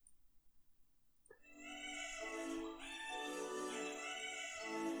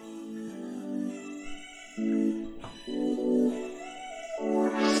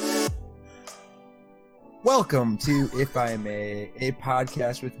Welcome to If I May, a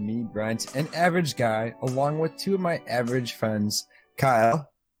podcast with me, Brent, an average guy, along with two of my average friends,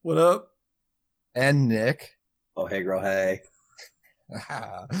 Kyle. What up? And Nick. Oh, hey, girl, hey.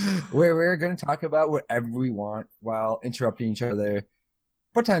 Where we're going to talk about whatever we want while interrupting each other,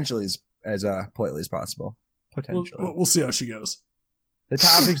 potentially as politely as possible. Potentially. We'll see how she goes. The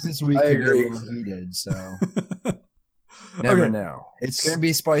topics this week are getting heated, so never know. It's going to be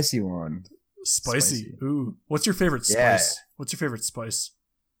a spicy one. Spicy. Ooh. What's your favorite spice? Yeah. What's your favorite spice?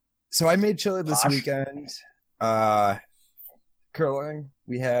 So I made chili this weekend. Curling.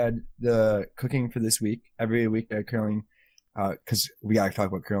 We had the cooking for this week. Every week curling. Because we got to talk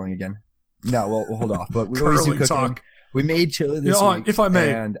about curling again. No, we'll hold off. But we always do cooking. Talk. We made chili this week. If I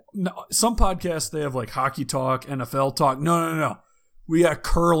may, some podcasts, they have like hockey talk, NFL talk. No. We got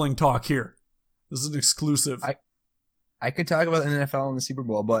curling talk here. This is an exclusive. I could talk about the NFL and the Super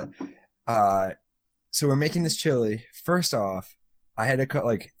Bowl, but so we're making this chili. First off, I had to cut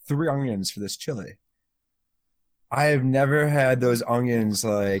like 3 onions for this chili. I have never had those onions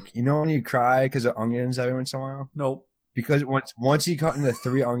like, when you cry because of onions every once in a while? Nope. Because once you cut into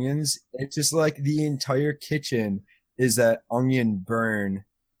 3 onions, it's just like the entire kitchen is that onion burn.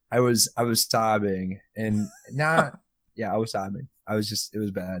 I was sobbing and I was sobbing. It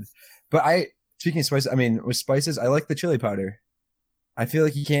was bad. But speaking of spices, with spices, I like the chili powder. I feel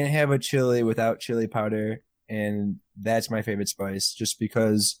like you can't have a chili without chili powder, and that's my favorite spice just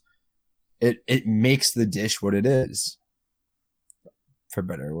because it makes the dish what it is, for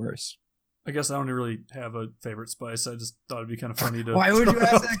better or worse. I guess I don't really have a favorite spice. I just thought it'd be kind of funny to. Why would you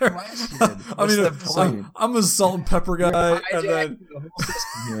ask that question? I'm a salt and pepper guy, and then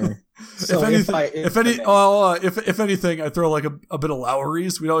if anything, I throw like a bit of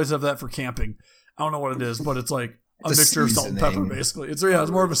Lowry's. We'd always have that for camping. I don't know what it is, but it's like a mixture of salt and pepper, basically. It's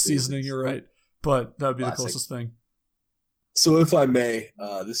more of a seasoning. You're right, but that would be the closest thing. So if I may,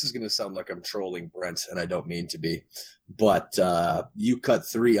 this is going to sound like I'm trolling Brent, and I don't mean to be, but you cut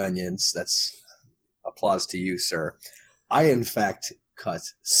 3 onions. That's applause to you, sir. I, in fact, cut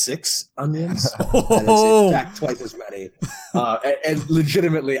 6 onions. And it's, in fact, twice as many. And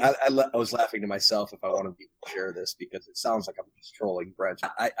legitimately, I was laughing to myself if I wanted to share this because it sounds like I'm just trolling Brent.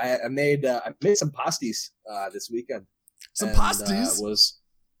 I made some pasties this weekend. Pasties?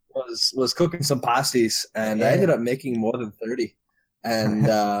 Was cooking some pasties, and I ended up making more than 30. And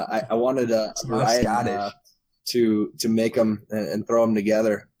I wanted a variety to make them and throw them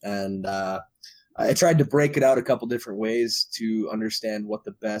together. And I tried to break it out a couple different ways to understand what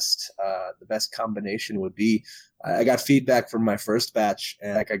the best combination would be. I got feedback from my first batch,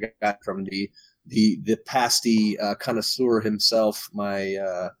 and I got from the pasty connoisseur himself,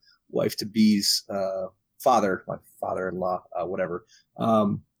 my wife to be's father, my father-in-law, whatever.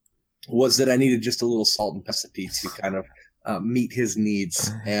 Was that I needed just a little salt and recipe to kind of meet his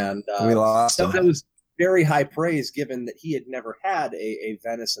needs. And that was very high praise given that he had never had a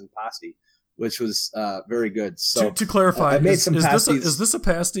venison pasty, which was very good. So to clarify, is this a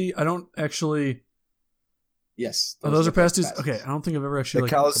pasty? I don't actually. Yes. Those are pasties? Okay, I don't think I've ever actually.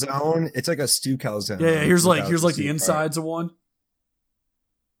 The calzone, it's like a stew calzone. Yeah, here's like the insides of one.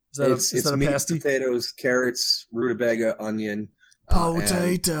 Is that a meat, pasty? Potatoes, carrots, rutabaga, onion.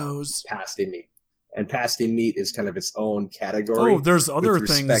 Potatoes. Pasty meat. And pasty meat is kind of its own category. Oh, there's other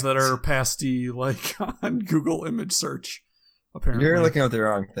things that are pasty, like on Google image search, apparently. You're looking at the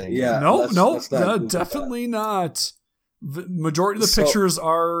wrong thing. Yeah. No, definitely not. The majority of the pictures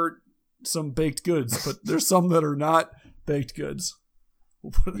are some baked goods, but there's some that are not baked goods.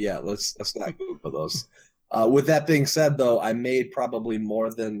 Yeah, let's not Google those. With that being said, though, I made probably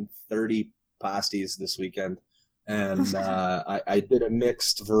more than 30 pasties this weekend. And I did a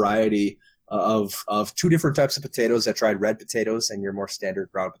mixed variety of 2 different types of potatoes. I tried red potatoes and your more standard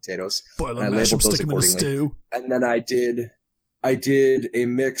brown potatoes. Boil them, mash them, stick them in a stew. And then I did a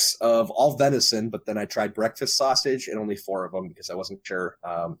mix of all venison, but then I tried breakfast sausage and only 4 of them because I wasn't sure.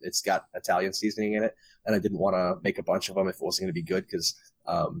 It's got Italian seasoning in it, and I didn't want to make a bunch of them if it wasn't going to be good because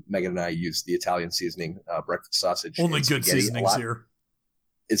Megan and I used the Italian seasoning breakfast sausage. Only good seasonings here.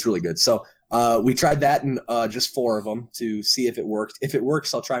 It's really good. So we tried that and just 4 of them to see if it worked. If it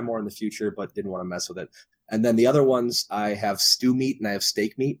works, I'll try more in the future, but didn't want to mess with it. And then the other ones, I have stew meat and I have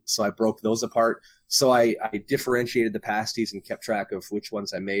steak meat. So I broke those apart. So I differentiated the pasties and kept track of which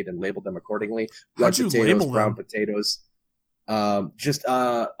ones I made and labeled them accordingly. How'd you label them? Brown potatoes. I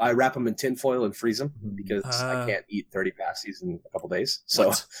wrap them in tin foil and freeze them because I can't eat 30 pasties in a couple days.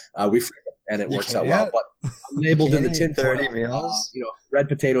 So we freeze them and it works out well. But labeled in the tin 30 foil, meals. Red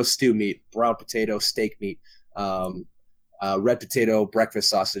potato stew meat, brown potato steak meat. red potato breakfast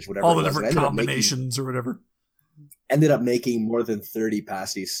sausage, whatever. All the different combinations or whatever. Ended up making more than 30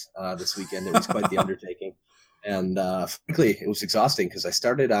 pasties this weekend. It was quite the undertaking. And frankly, it was exhausting because I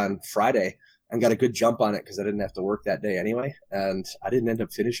started on Friday and got a good jump on it because I didn't have to work that day anyway. And I didn't end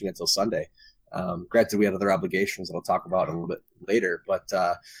up finishing until Sunday. Granted, we had other obligations that I'll talk about a little bit later. But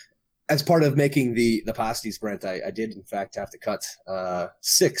as part of making the pasties, Brent, I did, in fact, have to cut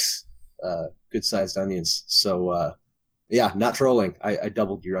 6 good-sized onions. So, yeah, not trolling. I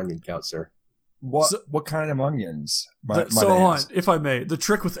doubled your onion count, sir. What kind of onions? If I may, the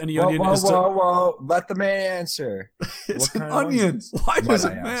trick with any onion is to let the man answer. It's an onion. Why does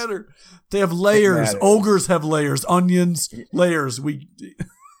it matter? They have layers. Ogres have layers. Onions, layers.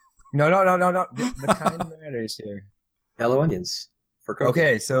 No. The kind matters here. Yellow onions for cooking.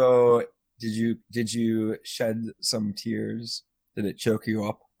 Okay, so did you shed some tears? Did it choke you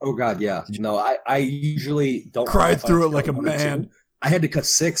up? Oh God, yeah. No, I usually don't cry through it like a man. I had to cut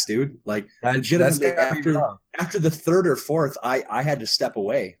 6, dude. Like legitimately after the 3rd or 4th, I had to step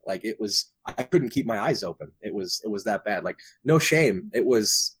away. Like I couldn't keep my eyes open. It was that bad. Like no shame. It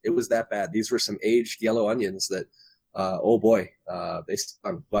was that bad. These were some aged yellow onions that, oh boy, they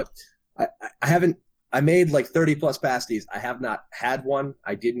stung. But I made like 30 plus pasties. I have not had one.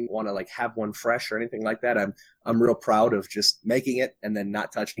 I didn't want to like have one fresh or anything like that. I'm real proud of just making it and then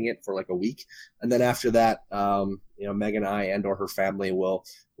not touching it for like a week. And then after that, Megan and I and or her family will,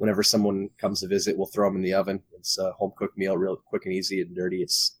 whenever someone comes to visit, we'll throw them in the oven. It's a home cooked meal, real quick and easy and dirty.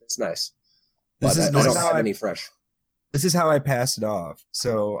 It's nice. But I don't have any fresh. This is how I pass it off.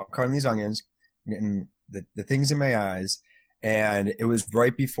 So I'm cutting these onions, getting the things in my eyes. And it was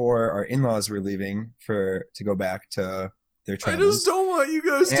right before our in-laws were leaving to go back to their travels. I just don't want you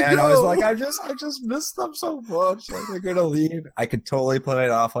guys to go. And I was like, I just missed them so much. Like they're gonna leave. I could totally play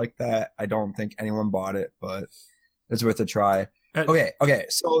it off like that. I don't think anyone bought it, but it's worth a try. Okay.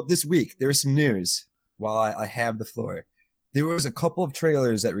 So this week there was some news. While I have the floor, there was a couple of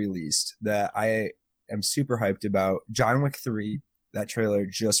trailers that released that I am super hyped about. John Wick 3. That trailer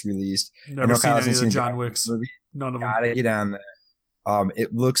just released. Never seen any of the John Wicks. Movie. None of them. Gotta get on there.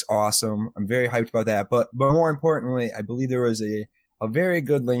 It looks awesome. I'm very hyped about that. But more importantly, I believe there was a very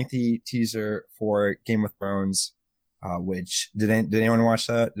good lengthy teaser for Game of Thrones. Which did anyone watch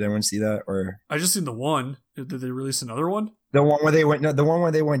that? Did anyone see that? Or I just seen the one. Did they release another one? The one where they went. No, the one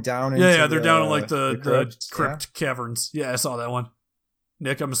where they went down. Yeah, they're down in like the crypt caverns. Yeah, I saw that one.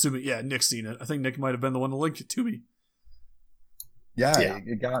 Nick, I'm assuming. Yeah, Nick's seen it. I think Nick might have been the one to link it to me. Yeah,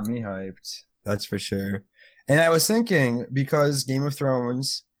 it got me hyped. That's for sure. And I was thinking, because Game of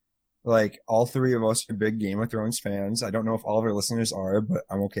Thrones, like all 3 of us are big Game of Thrones fans. I don't know if all of our listeners are, but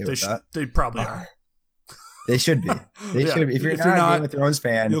I'm okay with that. They probably are. They should be. They should be. If you're not a Game of Thrones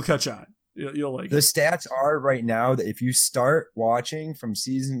fan, you'll catch on. You'll like the stats are right now that if you start watching from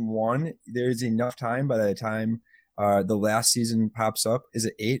season 1, there's enough time by the time the last season pops up. Is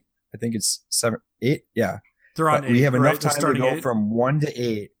it 8? I think it's 7, 8. Yeah. They're on 8, we have enough right? time to go 8? from 1 to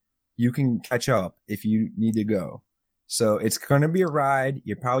 8. You can catch up if you need to go. So it's going to be a ride.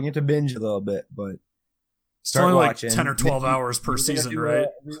 You're probably going to binge a little bit, but start it's only watching. Like 10 or 12 hours per season, right?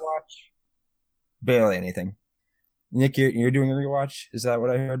 Rewatch? Barely anything. Nick, you're doing a rewatch? Is that what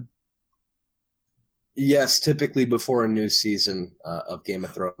I heard? Yes, typically before a new season of Game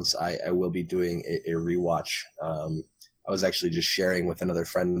of Thrones, I will be doing a rewatch. I was actually just sharing with another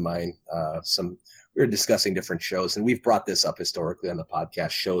friend of mine we were discussing different shows, and we've brought this up historically on the podcast,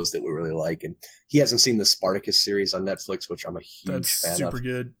 shows that we really like. And he hasn't seen the Spartacus series on Netflix, which I'm a huge fan of. That's super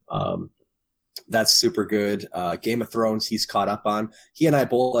good. That's super good. Game of Thrones, he's caught up on. He and I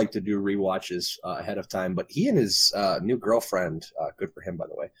both like to do rewatches ahead of time, but he and his new girlfriend, good for him, by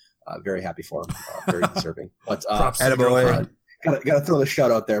the way. Very happy for him. Very deserving. But gotta throw the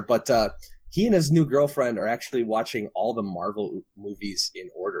shout out there. But he and his new girlfriend are actually watching all the Marvel movies in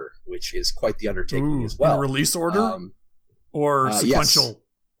order, which is quite the undertaking as well. In release order or sequential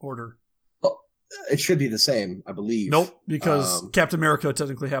order? It should be the same, I believe. Nope, because Captain America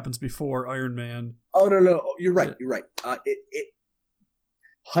technically happens before Iron Man. Oh, no. You're right. You're right.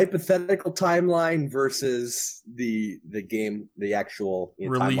 Hypothetical timeline versus the game, the actual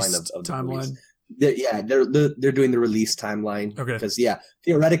timeline of the movies. They're doing the release timeline. Okay. Because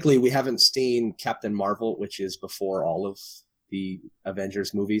theoretically we haven't seen Captain Marvel, which is before all of the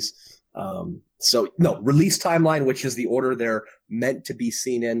Avengers movies. So no, release timeline, which is the order they're meant to be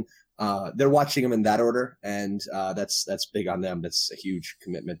seen in. They're watching them in that order, and that's big on them. That's a huge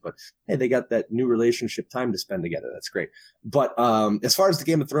commitment. But hey, they got that new relationship time to spend together. That's great. But as far as the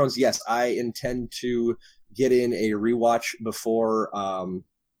Game of Thrones, yes, I intend to get in a rewatch before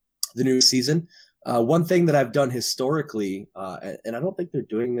the new season. One thing that I've done historically, and I don't think they're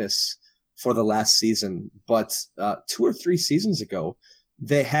doing this for the last season, but 2 or 3 seasons ago,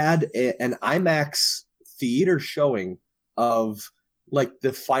 they had an IMAX theater showing of like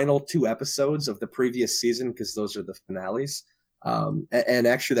the final 2 episodes of the previous season, because those are the finales. And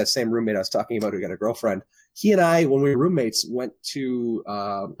actually, that same roommate I was talking about who got a girlfriend, he and I, when we were roommates, went to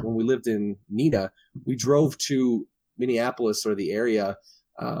when we lived in Neenah, we drove to Minneapolis or the area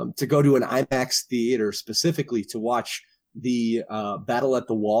to go to an IMAX theater specifically to watch the Battle at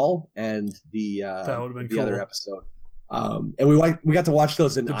the Wall and the cool. other episode. And we got to watch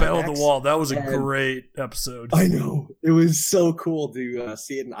those in the IMAX. Battle of the Wall. That was a great episode. I know, it was so cool to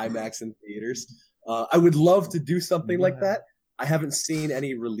see it in IMAX in theaters. I would love to do something like that. I haven't seen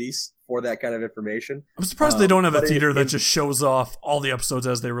any release for that kind of information. I'm surprised they don't have a theater that just shows off all the episodes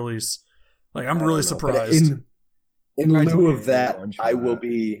as they release. Like, I'm really surprised. In lieu of that, I will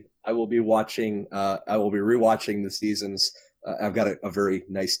be watching. I will be rewatching the seasons. I've got a very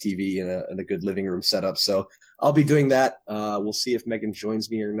nice TV and a good living room setup, so I'll be doing that. We'll see if Megan joins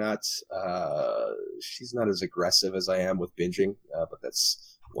me or not. She's not as aggressive as I am with binging, but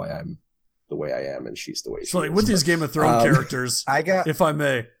that's why I'm the way I am, and she's the way she is. With these Game of Thrones characters, if I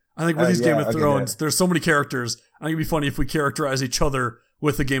may, I think with these Game of Thrones, there's so many characters. I think it'd be funny if we characterize each other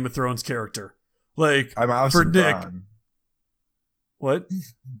with a Game of Thrones character. Like, for Nick. Jon. What?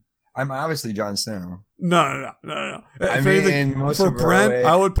 I'm obviously Jon Snow. No. I mean, for Brent,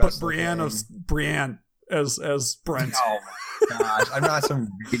 I would put Brienne as Brent. Oh my gosh, I'm not some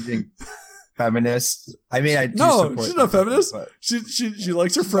raging feminist. I mean, I do support she's not feminist. She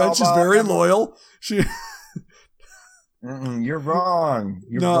likes her friends. She's very loyal. You're wrong.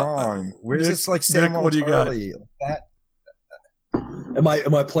 You're wrong. Where's this like Samuel what do you Tarly? got? Am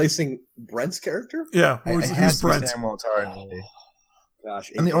I placing Brent's character? Yeah, who's Brent? Samuel Tarly.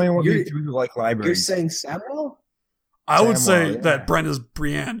 Gosh, I'm the only one who like libraries. You're saying Samuel? I would say that Brent is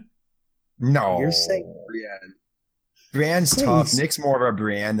Brienne. No, you're saying Brienne. Brienne's tough. Nick's more of a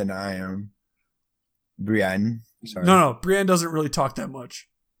Brienne than I am. Brienne. Sorry. No. Brienne doesn't really talk that much.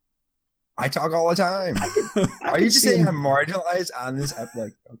 I talk all the time. Are you just saying I'm marginalized on this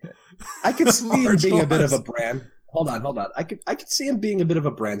episode? Okay. I could see him being a bit of a Bran. Hold on. I could see him being a bit of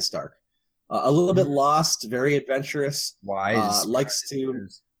a Bran Stark. A little bit lost, very adventurous. Why? Likes to.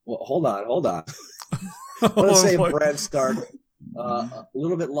 Well, hold on. Let's say Bran Stark. A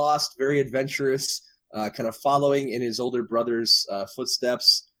little bit lost, very adventurous, kind of following in his older brother's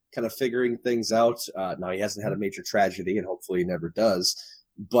footsteps, kind of figuring things out. Now he hasn't had a major tragedy, and hopefully he never does.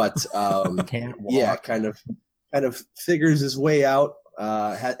 But yeah, kind of figures his way out.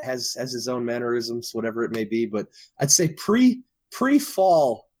 Has his own mannerisms, whatever it may be. But I'd say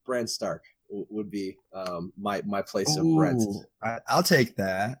pre-fall Bran Stark would be my place of Brent. I'll take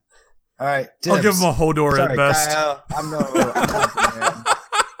that. All right, I'll give him a Hodor at best. Kyle,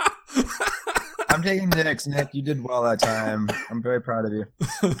 I'm taking Nick's. Nick, you did well that time. I'm very proud of you.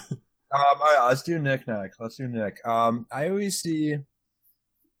 All right, let's do Nick next. I always see.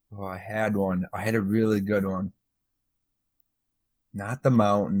 Oh, I had one. I had a really good one. Not the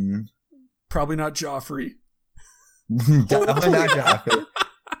Mountain. Probably not Joffrey. Definitely not Joffrey.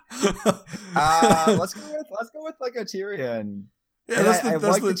 Let's go with like a Tyrion. Yeah, I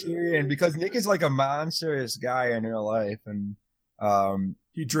like the Tyrion because Nick is like a monstrous guy in real life, and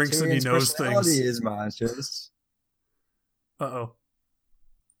he drinks Tyrion's and he knows things. Is monstrous. Uh-oh.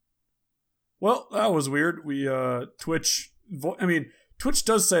 Well, that was weird. We Twitch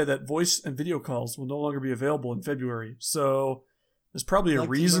does say that voice and video calls will no longer be available in February, so there's probably a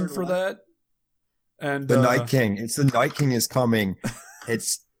reason for that. And the Night King. It's the Night King is coming.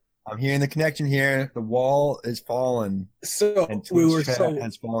 I'm hearing the connection here. The wall is fallen. So and Twitch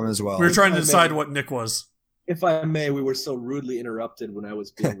has fallen as well. We were trying to decide what Nick was. If I may, we were so rudely interrupted when I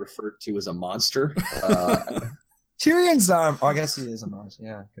was being referred to as a monster. Tyrion's I guess he is a monster.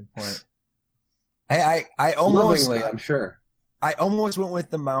 Yeah, good point. I almost lovingly, I'm sure. I almost went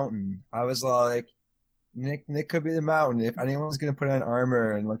with the Mountain. I was like, Nick could be the Mountain. If anyone's gonna put on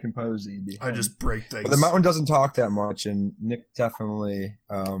armor and look imposing, I just break things. But the Mountain doesn't talk that much, and Nick definitely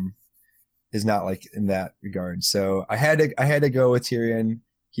is not like in that regard. So I had to go with Tyrion.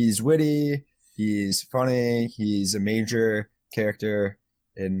 He's witty, he's funny, he's a major character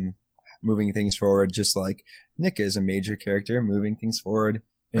in moving things forward, just like Nick is a major character moving things forward.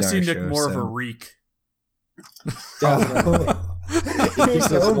 I see Nick more of a reek. He's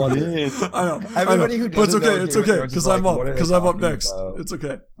so funny. I know. Everybody who doesn't it's okay because I'm up next. It's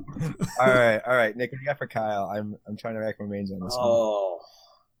okay. All right, Nick, what do you got for Kyle? I'm trying to rack my brains on this one. Oh,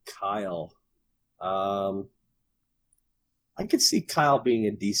 Kyle. I could see Kyle being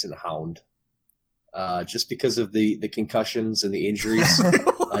a decent hound. just because of the concussions and the injuries.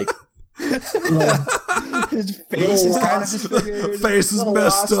 Like his face is kind of disfigured. Face is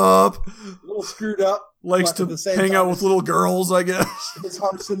messed up. A little screwed up. Likes to hang out with little girls, I guess. His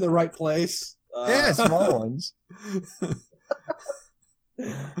heart's in the right place. Yeah, small ones.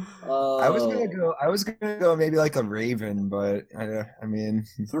 I was gonna go maybe like a Raven, but I mean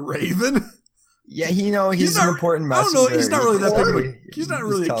the Raven. Yeah, he's an important messenger. I don't know. He's not really that big of a. He's not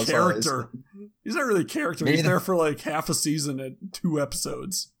really a character. He's not really a character. He's there for like half a season and 2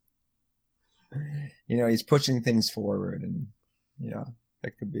 episodes. He's pushing things forward, and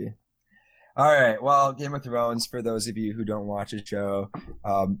that could be. All right. Well, Game of Thrones, for those of you who don't watch the show,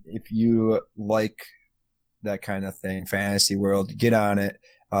 if you like that kind of thing, fantasy world, get on it.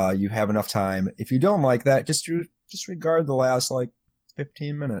 You have enough time. If you don't like that, just regard the last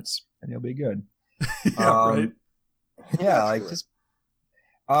 15 minutes, and you'll be good. Right. Yeah,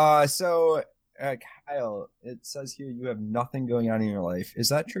 so Kyle, it says here you have nothing going on in your life. Is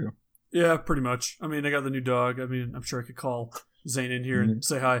that true? Yeah, pretty much. I mean, I got the new dog. I mean, I'm sure I could call Zane in here and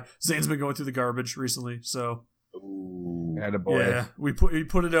say hi. Zane's been going through the garbage recently, so attaboy. Yeah, we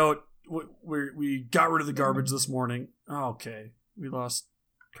put it out. We got rid of the garbage this morning. Oh, okay, we lost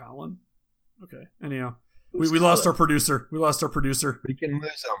Colin. Okay, anyhow, we lost our producer. We can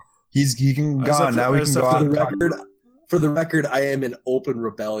lose him. He can gone now. We can go on. For the record, I am in open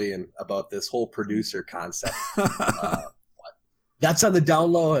rebellion about this whole producer concept. That's on the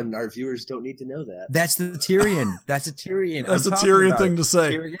down low, and our viewers don't need to know that. That's the Tyrion. That's a Tyrion. That's a Tyrion thing to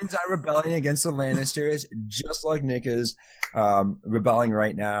say. Tyrions are rebelling against the Lannisters, just like Nick is rebelling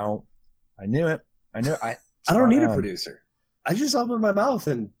right now. I knew it. I don't need a producer. I just open my mouth,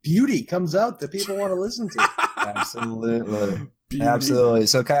 and beauty comes out that people want to listen to. Absolutely. Absolutely.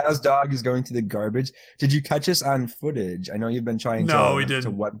 So Kyle's dog is going to the garbage. Did you catch us on footage? I know you've been trying to we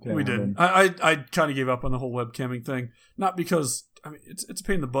didn't. webcam. We didn't. I kind of gave up on the whole webcamming thing. Not because it's a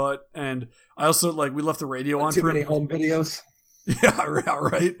pain in the butt, and I also we left the radio on too many home videos. Yeah,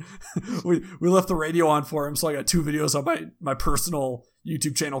 right. we left the radio on for him, so I got 2 videos on my personal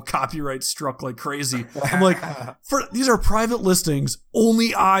YouTube channel, copyright struck like crazy. I'm like, these are private listings.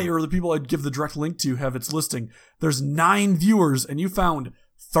 Only I or the people I'd give the direct link to have its listing. There's 9 viewers, and you found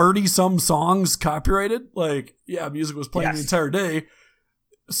 30 some songs copyrighted. Music was playing the entire day.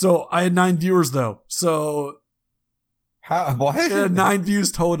 So I had 9 viewers though. So what? I had 9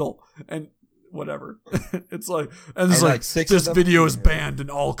 views total, and whatever. It's this video is banned in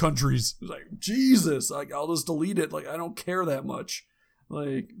all countries. It's like, Jesus, I'll just delete it. I don't care that much.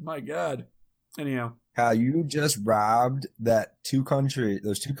 My God. Anyhow. You just robbed those 2 countries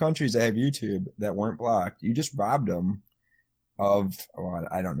that have YouTube that weren't blocked. You just robbed them of,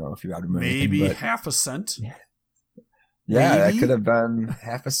 I don't know if you robbed them maybe half a cent. Yeah, that could have been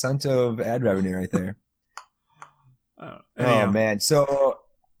half a cent of ad revenue right there. Oh man. So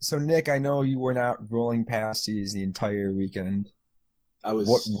Nick, I know you were not rolling pasties the entire weekend.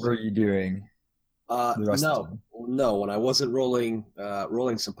 What were you doing? No. When I wasn't rolling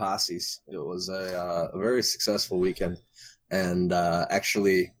some pasties, it was a very successful weekend. And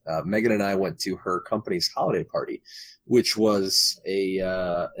actually, Megan and I went to her company's holiday party, which was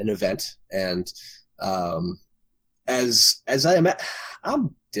an event. And as I am,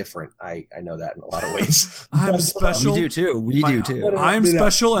 I'm different. I know that in a lot of ways. I'm special. We do too. I'm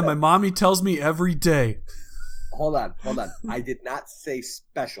special, and my mommy tells me every day. Hold on. I did not say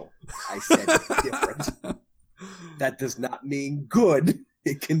special. I said different. That does not mean good.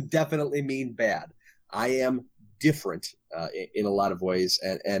 It can definitely mean bad. I am different in a lot of ways.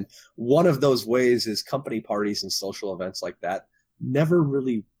 And one of those ways is company parties and social events like that never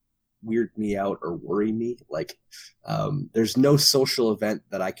really weird me out or worry me. There's no social event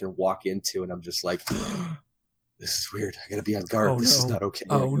that I can walk into and I'm just like, this is weird. I gotta be on guard. This is not okay.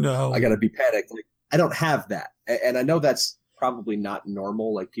 Oh no. I gotta be panicked. I don't have that. And I know that's probably not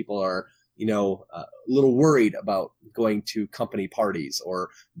normal. People are, a little worried about going to company parties or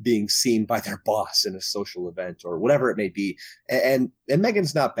being seen by their boss in a social event or whatever it may be. And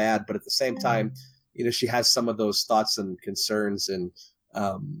Megan's not bad, but at the same time, she has some of those thoughts and concerns. And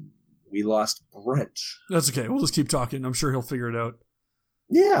we lost Brent. That's okay. We'll just keep talking. I'm sure he'll figure it out.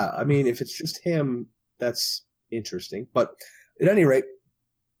 Yeah. I mean, if it's just him, that's interesting. But at any rate,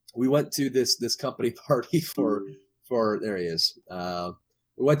 we went to this company party for there he is.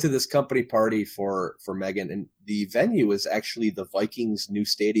 We went to this company party for Megan, and the venue was actually the Vikings' new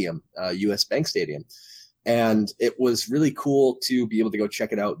stadium, US Bank Stadium. And it was really cool to be able to go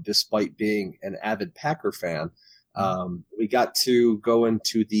check it out despite being an avid Packer fan. We got to go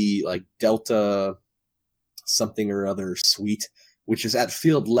into the Delta something or other suite, which is at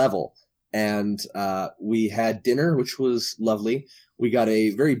field level. and we had dinner, which was lovely. We got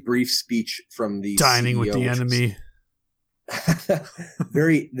a very brief speech from the dining CEO, with the enemy.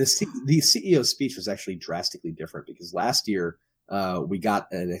 The CEO's speech was actually drastically different because last year we got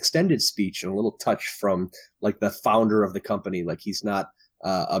an extended speech and a little touch from like the founder of the company. Like he's not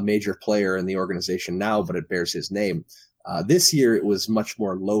a major player in the organization now, but it bears his name. This year it was much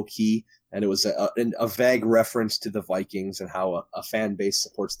more low key, and it was a vague reference to the Vikings and how a fan base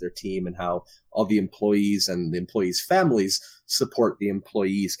supports their team and how all the employees and the employees' families support the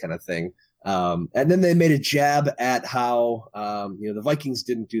employees, kind of thing. And then they made a jab at how the Vikings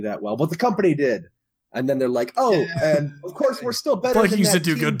didn't do that well, but the company did. And then they're like, "Oh, and of course we're still better." Vikings did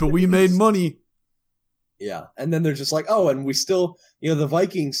do good, but we made money. Yeah, and then they're just like, "Oh, and we still, the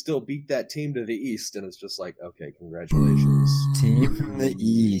Vikings still beat that team to the East," and it's just like, "Okay, congratulations, team from the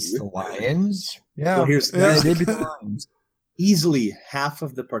East, the Lions." Yeah, well, they beat the Lions. Easily half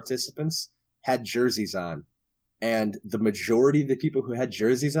of the participants had jerseys on, and the majority of the people who had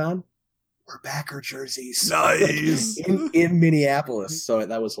jerseys on were Packer jerseys. Nice. in Minneapolis, so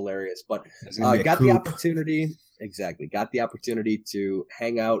that was hilarious. But got the opportunity. Exactly. Got the opportunity to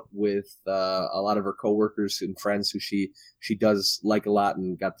hang out with a lot of her coworkers and friends who she does like a lot,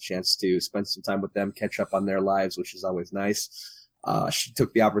 and got the chance to spend some time with them, catch up on their lives, which is always nice. She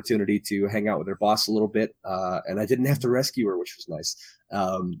took the opportunity to hang out with her boss a little bit, and I didn't have to rescue her, which was nice.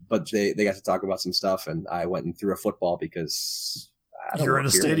 But they got to talk about some stuff, and I went and threw a football because you're in a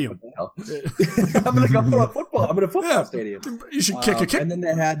stadium. I'm going to go throw a football. I'm in a football stadium. You should kick a kick. And then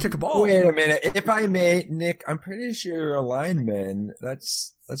they had kick a ball. Wait a minute. If I may, Nick, I'm pretty sure you're a lineman.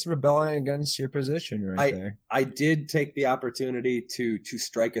 That's rebelling against your position there. I did take the opportunity to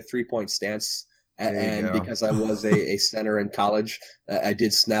strike a 3-point stance. And because I was a center in college, I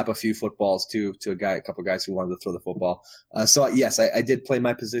did snap a few footballs to a couple guys who wanted to throw the football. So yes, I did play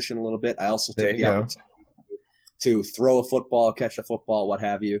my position a little bit. I also took the opportunity to throw a football, catch a football, what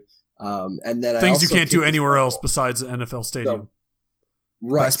have you. And then things you can't do anywhere else besides the NFL stadium.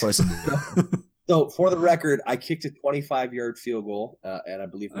 Right. So for the record, I kicked a 25-yard field goal, and I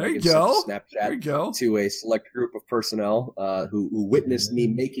believe Megan sent a Snapchat to a select group of personnel who witnessed me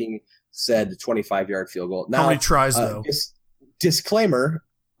making said 25-yard field goal. Now, how many tries though? Disclaimer: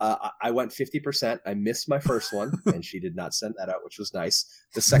 I went 50%. I missed my first one, and she did not send that out, which was nice.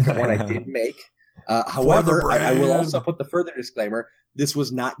 The second one I did make. However, I will also put the further disclaimer: this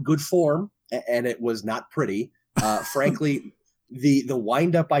was not good form, and it was not pretty. Frankly, the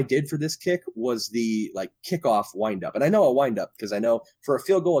wind up I did for this kick was the kickoff wind up, and I know a wind up because I know for a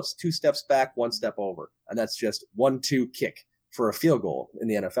field goal it's 2 steps back, 1 step over, and that's just 1-2 kick for a field goal in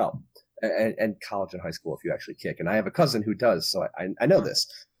the NFL and college and high school if you actually kick. And I have a cousin who does, so I know this.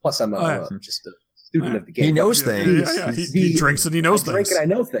 Plus, I'm just a student of the game. He knows things. Yeah. He drinks and he knows things. I drink and I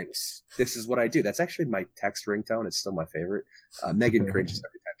know things. This is what I do. That's actually my text ringtone. It's still my favorite. Megan cringes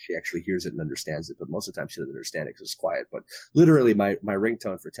every time she actually hears it and understands it, but most of the time she doesn't understand it because it's quiet. But literally, my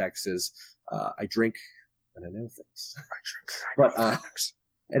ringtone for text is I drink and I know things. But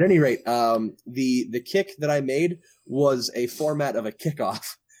at any rate, the kick that I made was a format of a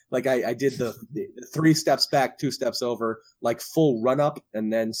kickoff. Like I did the 3 steps back, 2 steps over, like full run up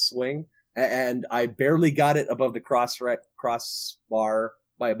and then swing. And I barely got it above the crossbar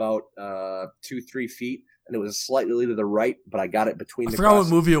by about 2-3 feet, and it was slightly to the right, but I got it between the. I forgot what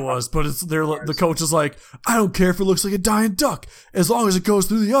movie it was, but it's there. The coach is like, "I don't care if it looks like a dying duck, as long as it goes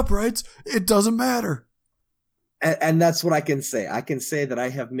through the uprights, it doesn't matter." And that's what I can say. I can say that I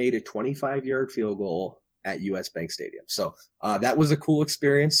have made a 25-yard field goal at US Bank Stadium. So that was a cool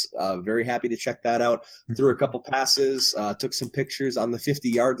experience. Very happy to check that out. Threw a couple passes, took some pictures on the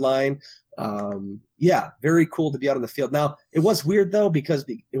 50-yard line. Very cool to be out on the field. Now, it was weird though, because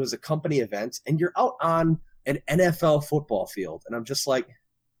it was a company event and you're out on an NFL football field. And I'm just like,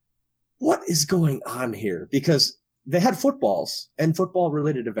 what is going on here? Because they had footballs and football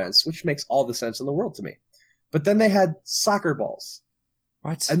related events, which makes all the sense in the world to me. But then they had soccer balls.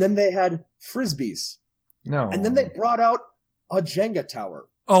 What? And then they had Frisbees. No. And then they brought out a Jenga tower.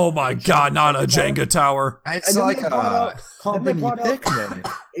 Oh my God, not a Jenga tower. It's like a company picnic.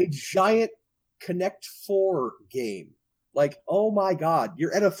 A giant Connect 4 game. Like, oh my God,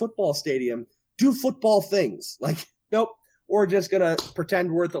 you're at a football stadium. Do football things. Like, nope. We're just going to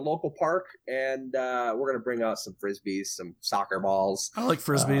pretend we're at the local park and we're going to bring out some Frisbees, some soccer balls. I like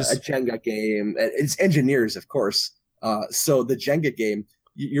Frisbees. A Jenga game. It's engineers, of course. So the Jenga game,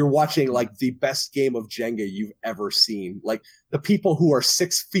 you're watching like the best game of Jenga you've ever seen. Like the people who are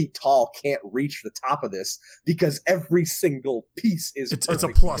 6 feet tall can't reach the top of this because every single piece is it's a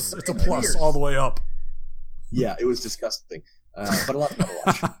plus. It's a plus all the way up. Yeah, it was disgusting. But a lot of fun to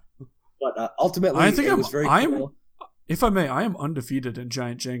watch. But ultimately, I think it was very cool. If I may, I am undefeated in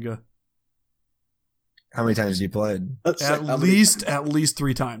Giant Jenga. How many times have you played? At least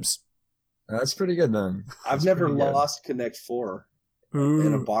 3 times. That's pretty good then. I've never lost Connect 4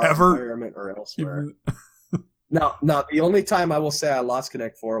 in a bar environment or elsewhere. Now, the only time I will say I lost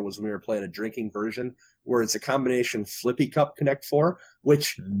Connect 4 was when we were playing a drinking version where it's a combination Flippy Cup Connect 4,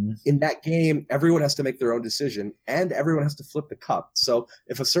 which in that game, everyone has to make their own decision and everyone has to flip the cup. So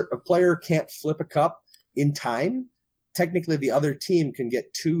if a player can't flip a cup in time, technically the other team can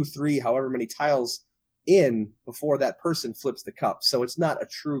get 2, 3, however many tiles in before that person flips the cup. So it's not a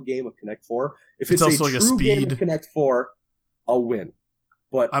true game of Connect 4. If it's also a true game of Connect 4, I'll win.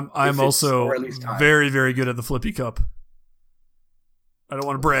 But I'm also very, very good at the Flippy Cup. I don't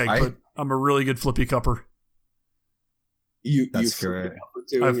want to brag, but I'm a really good Flippy Cupper. That's correct.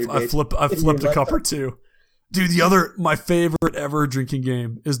 I've flipped a cup or two. Dude, my favorite ever drinking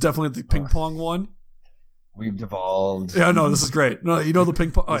game is definitely the ping pong one. We've devolved. Yeah, no, this is great. No, you know the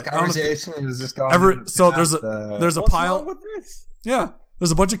ping pong. This conversation is just going. So there's a pile. What's wrong with this? Yeah,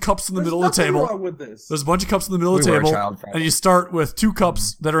 there's a bunch of cups in the middle of the table. Wrong with this. There's a bunch of cups in the middle of the table, and you start with 2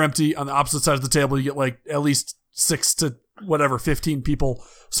 cups that are empty on the opposite side of the table. You get like at least 6 to 15 people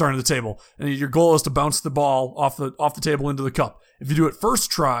starting at the table, and your goal is to bounce the ball off the table into the cup. If you do it first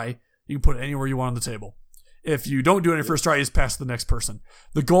try, you can put it anywhere you want on the table. If you don't do it in your first try, you just pass to the next person.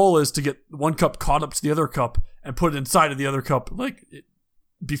 The goal is to get one cup caught up to the other cup and put it inside of the other cup,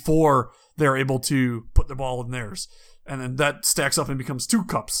 before they're able to put the ball in theirs. And then that stacks up and becomes 2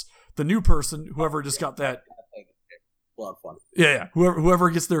 cups. The new person, whoever just got that, a lot of fun. Yeah.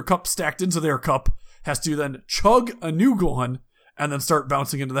 Whoever gets their cup stacked into their cup has to then chug a new one and then start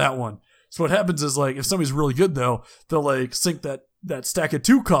bouncing into that one. So what happens is, if somebody's really good though, they'll sink that stack of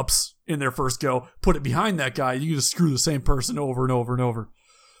 2 cups in their first go, put it behind that guy. You can just screw the same person over and over and over.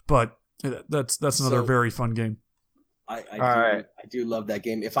 But that's another very fun game. I do love that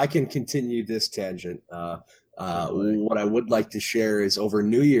game. If I can continue this tangent, what I would like to share is over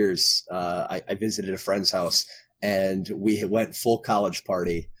New Year's, I visited a friend's house and we went full college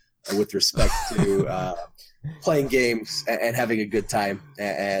party with respect to playing games and having a good time.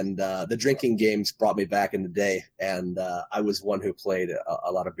 And the drinking games brought me back in the day. And I was one who played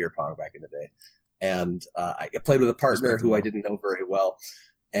a lot of beer pong back in the day. And I played with a partner who I didn't know very well.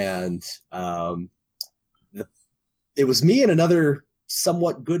 And it was me and another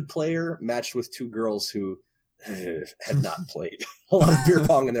somewhat good player matched with 2 girls who had not played a lot of beer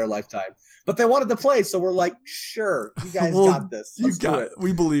pong in their lifetime. But they wanted to play, so we're like, sure, you guys got this. Let's do it.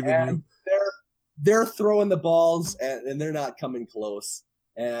 We believe in you. They're throwing the balls, and they're not coming close.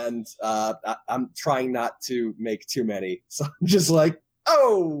 And I'm trying not to make too many. So I'm just like,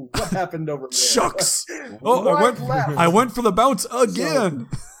 oh, what happened over there? Shucks. I went for the bounce again.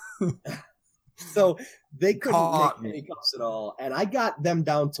 So they couldn't make any cups at all. And I got them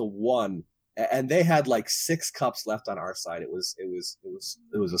down to 1. And they had 6 cups left on our side. It was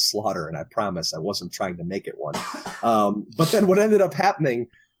a slaughter, and I promise I wasn't trying to make it one. But then what ended up happening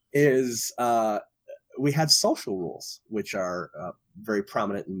is we had social rules, which are very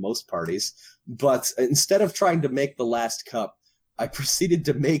prominent in most parties. But instead of trying to make the last cup, I proceeded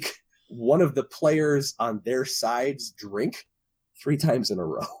to make one of the players on their sides drink 3 times in a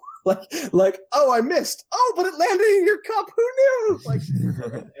row. Oh, I missed. Oh, but it landed in your cup. Who knew?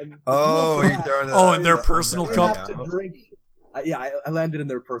 In their personal cup. I landed in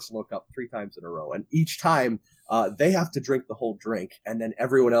their personal cup 3 times in a row, and each time they have to drink the whole drink, and then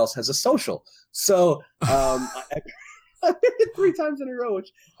everyone else has a social. So I did it 3 times in a row,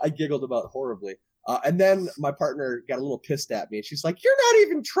 which I giggled about horribly. And then my partner got a little pissed at me, and she's like, "You're not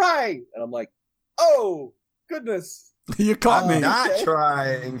even trying," and I'm like, "Oh goodness." You caught me not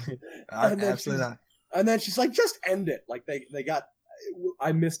trying. Absolutely not. And then she's like, just end it.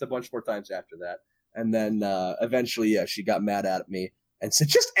 I missed a bunch more times after that. And then eventually, she got mad at me and said,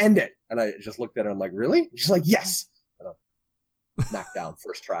 just end it. And I just looked at her and I'm like, really? She's like, yes. And I'm knocked down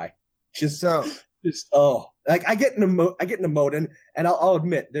first try. I get in a mode, and I'll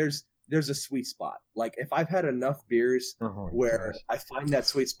admit there's a sweet spot. If I've had enough beers where I find that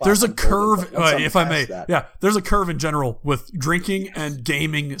sweet spot. There's a curve, if I may. Yeah, there's a curve in general with drinking and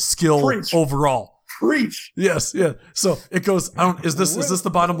gaming skill overall. Preach. Yes, yeah. So it goes. Is this the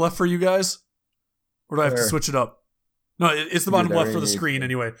bottom left for you guys, or do I have to switch it up? No, it's the bottom left for the screen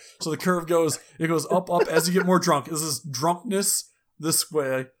anyway. So the curve goes. It goes up as you get more drunk. This is drunkenness this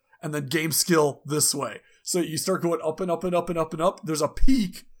way, and then game skill this way. So you start going up and up and up and up and up. There's a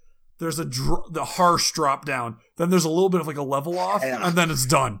peak. There's the harsh drop down. Then there's a little bit of a level off, and then it's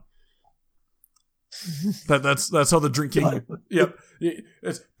done. That's how the drinking. Yep,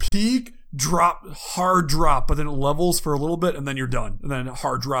 it's peak, drop, hard drop, but then it levels for a little bit, and then you're done, and then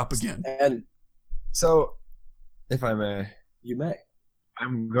hard drop again. And so, if I may, you may.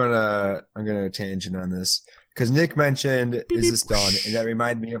 I'm gonna tangent on this because Nick mentioned "Is this done?" and that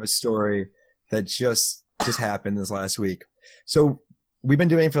reminded me of a story that just happened this last week. So we've been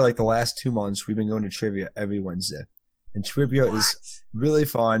doing for like the last 2 months. We've been going to trivia every Wednesday, and trivia is really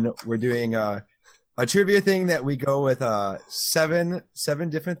fun. We're doing a trivia thing that we go with seven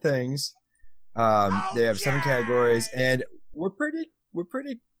different things. They have 7 categories, and we're pretty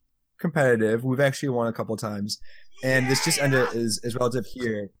competitive. We've actually won a couple times, and this just ended is relative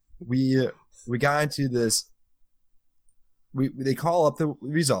here. We got into this. They call up the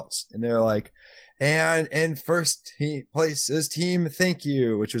results, and they're like, and first place is team Thank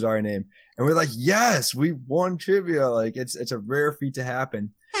You, which was our name, and we're like, yes, we won trivia. Like it's a rare feat to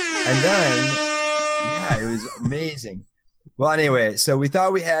happen, and then yeah, it was amazing. Well, anyway, so we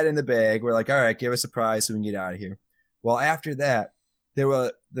thought we had it in the bag. We're like, all right, give us a prize so we can get out of here. Well, after that, there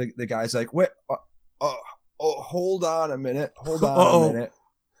were the guys like, wait, hold on a minute.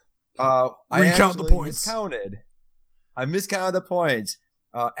 I recount the points. I miscounted the points.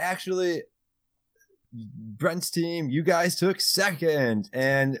 Actually, Brent's team, you guys took second,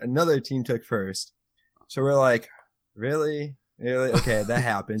 and another team took first. So we're like, really? Okay, that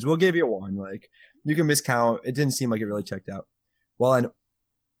happens. We'll give you one. Like, you can miscount. It didn't seem like it really checked out. Well, and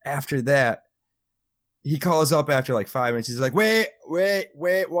after that, he calls up after like 5 minutes. He's like, wait, one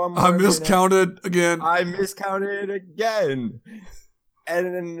more. I miscounted again. I miscounted again.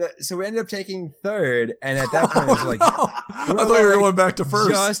 And then, so we ended up taking third. And at that point, it was like, I thought you were going back to first.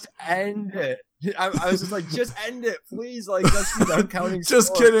 Just end it. I was just like, just end it, please. Like, let's be done counting.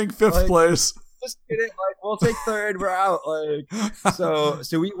 Just kidding. Fifth place. Just kidding. Like, we'll take third. We're out. Like, so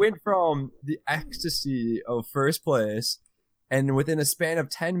we went from the ecstasy of first place, and within a span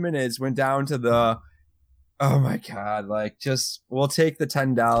of 10 minutes, went down to the, oh my God, like, just, we'll take the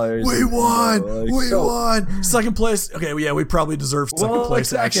 $10. We won. We won. Second place. Okay, yeah, we probably deserved second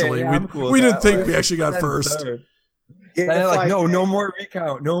place, actually. Yeah, we didn't think we actually got first. And they're like, no more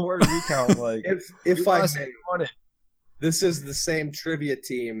recount. Like, if I may, this is the same trivia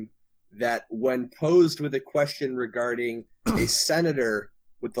team that when posed with a question regarding a senator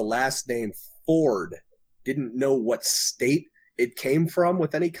with the last name Ford, didn't know what state it came from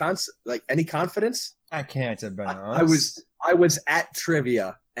with any confidence. I can't have been honest. I was at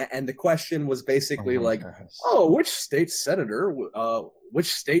trivia, and the question was basically which state senator,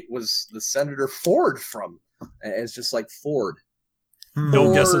 which state was the Senator Ford from? And it's just like Ford.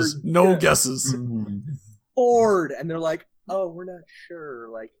 No guesses. Ford, and they're like, oh, we're not sure.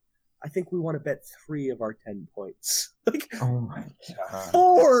 Like, I think we want to bet 3 of our 10 points. Like, oh my God,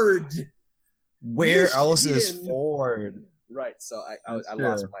 Ford. Where else is Ford? Right. So I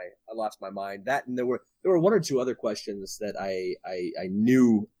lost my mind. That, and there were 1 or 2 other questions that I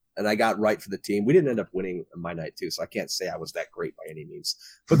knew and I got right for the team. We didn't end up winning my night too, so I can't say I was that great by any means.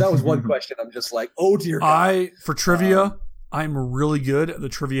 But that was one question. I'm just like, oh dear God. For trivia, I'm really good at the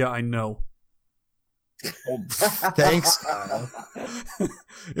trivia I know. Thanks.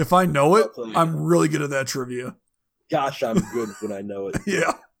 If I know it, I'm really good at that trivia. Gosh, I'm good when I know it.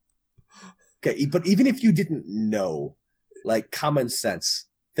 Yeah. Okay, but even if you didn't know, like, common sense,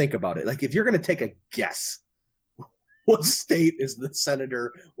 think about it. Like, if you're going to take a guess, what state is the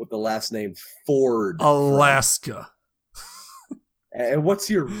senator with the last name Ford? Alaska. And what's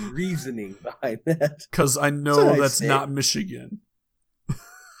your reasoning behind that? Because I know that's not Michigan.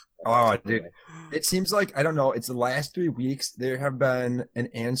 Oh, dude. It seems like, I don't know, it's the last 3 weeks, there have been an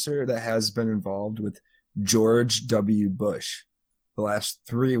answer that has been involved with George W. Bush the last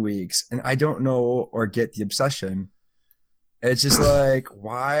 3 weeks. And I don't know or get the obsession. It's just like,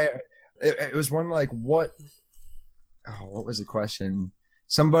 why? It was one like, what was the question?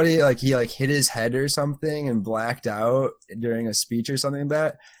 Somebody, like, he like hit his head or something and blacked out during a speech or something like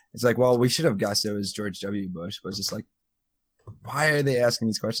that. It's like, well, we should have guessed it was George W. Bush, but it's just like, why are they asking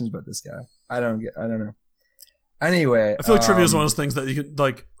these questions about this guy? I don't know. Anyway, I feel like trivia is one of those things that you can,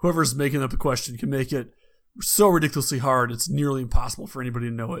 like, whoever's making up a question can make it so ridiculously hard it's nearly impossible for anybody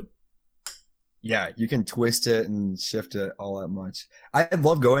to know it. Yeah, you can twist it and shift it all that much. I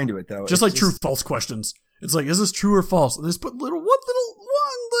love going to it though. Just like true false questions. It's like, is this true or false? And they just put one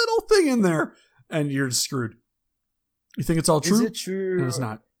little thing in there, and you're just screwed. You think it's all true? Is it true? And it's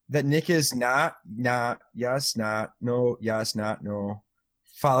not. That Nick is not, yes, not, no, yes, not, no.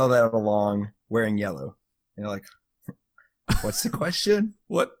 Follow that along, wearing yellow. And you're like, what's the question?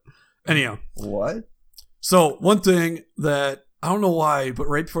 What? Anyhow. What? So one thing that, I don't know why, but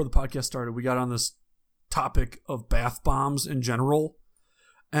right before the podcast started, we got on this topic of bath bombs in general.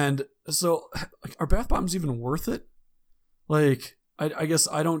 And so, like, are bath bombs even worth it? Like, I guess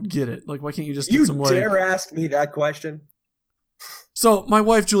I don't get it. Like, why can't you just get some, like... You dare ask me that question? So, my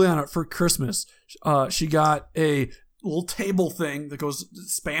wife, Juliana, for Christmas, she got a little table thing that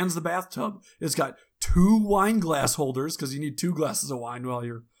spans the bathtub. It's got 2 wine glass holders, because you need 2 glasses of wine while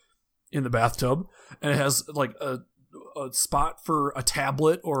you're in the bathtub. And it has, like, a spot for a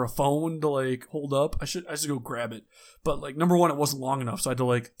tablet or a phone to, like, hold up. I should go grab it. But, like, number 1, it wasn't long enough, so I had to,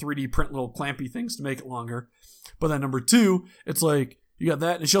 like, 3D print little clampy things to make it longer. But then number 2, it's like, you got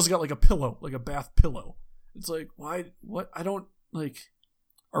that, and she also got, like, a pillow, like a bath pillow. It's like, why? What? I don't, like,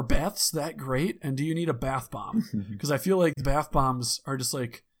 are baths that great? And do you need a bath bomb? Because I feel like the bath bombs are just,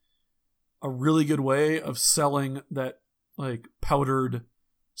 like, a really good way of selling that, like, powdered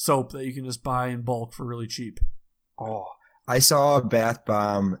soap that you can just buy in bulk for really cheap. Oh, I saw a bath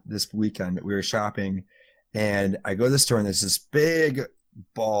bomb this weekend. We were shopping, and I go to the store, and there's this big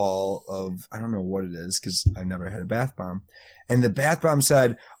ball of, I don't know what it is because I've never had a bath bomb. And the bath bomb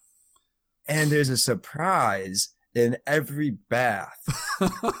said, and there's a surprise in every bath.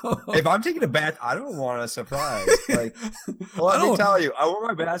 If I'm taking a bath, I don't want a surprise. Like, well, let me tell you, I want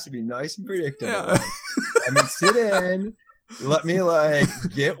my bath to be nice and predictable. Yeah. I mean, sit in. Let me, like,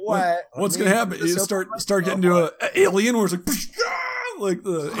 get wet. What's gonna happen? You start getting to an alien where it's like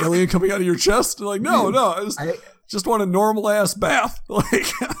the alien coming out of your chest. Like, no, I just want a normal ass bath. Like,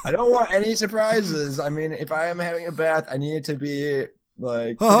 I don't want any surprises. I mean, if I am having a bath, I need it to be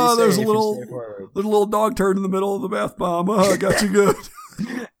like, there's a little dog turd in the middle of the bath bomb. I got you good.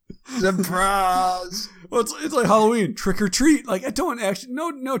 Surprise. Well, it's like Halloween, trick or treat. Like, I don't actually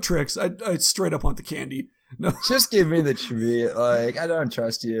no tricks. I straight up want the candy. No. Just give me the treat. Like, I don't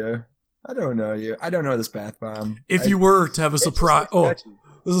trust you. I don't know you. I don't know this bath bomb. If you were to have a surprise,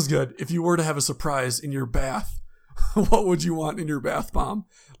 this is good. If you were to have a surprise in your bath, what would you want in your bath bomb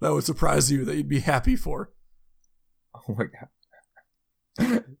that would surprise you, that you'd be happy for? Oh my god!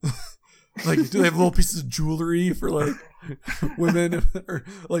 Like, do they have little pieces of jewelry for, like, women, or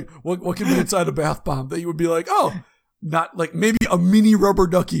like what can be inside a bath bomb that you would be like, oh, not like maybe a mini rubber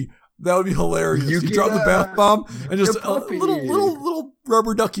ducky. That would be hilarious. You drop the bath bomb and just a little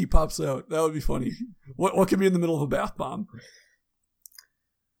rubber ducky pops out. That would be funny. What could be in the middle of a bath bomb?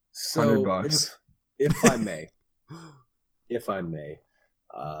 So, $100. If I may,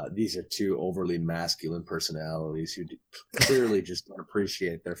 these are 2 overly masculine personalities who clearly just don't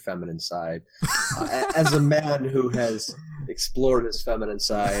appreciate their feminine side. As a man who has explored his feminine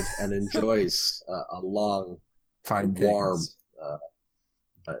side and enjoys a long, warm,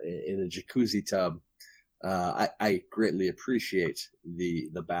 in a jacuzzi tub, I greatly appreciate the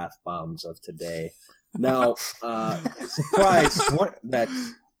bath bombs of today. Now, surprise! What?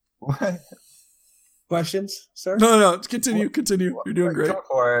 Questions, sir? No. Continue. You're doing great.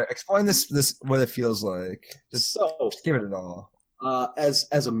 Or explain this what it feels like. Just give it all.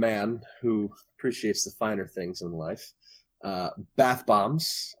 As a man who appreciates the finer things in life, bath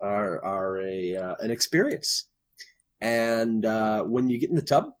bombs are an experience. And when you get in the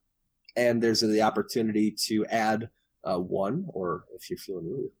tub, and there's the opportunity to add 1, or if you're feeling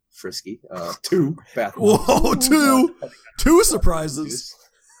really frisky, 2 bath bombs. Whoa, two surprises.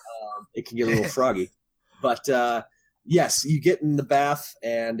 It can get a little froggy. But yes, you get in the bath,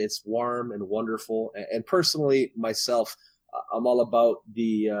 and it's warm and wonderful. And personally, myself, I'm all about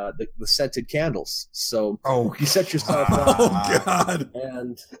the scented candles. So you set yourself up. Oh, God.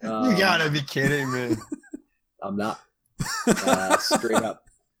 And you gotta be kidding me. I'm not. Straight up.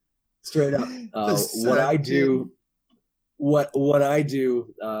 What I do,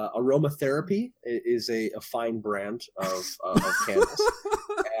 aromatherapy is a fine brand of candles,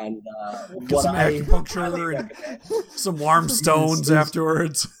 and what some acupuncture and some warm stones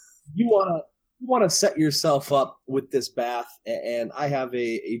afterwards. You want to set yourself up with this bath, and I have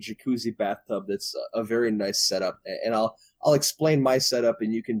a jacuzzi bathtub that's a very nice setup, and I'll explain my setup,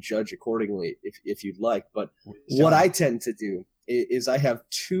 and you can judge accordingly if you'd like. But what I tend to do is I have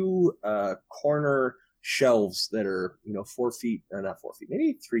 2 corner shelves that are 4 feet, not 4 feet,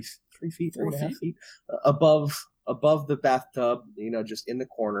 maybe 3 feet, 3.5 feet above the bathtub, just in the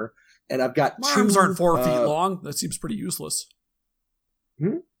corner. And I've got my arms aren't 4 feet long. That seems pretty useless.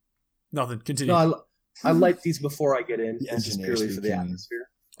 Nothing. Continue. No, I light these before I get in, just purely for the atmosphere.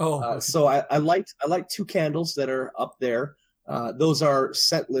 So I light 2 candles that are up there. Those are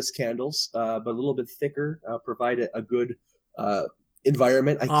scentless candles, but a little bit thicker, provide a good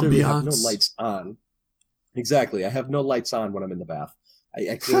environment. I clearly have no lights on. Exactly. I have no lights on when I'm in the bath.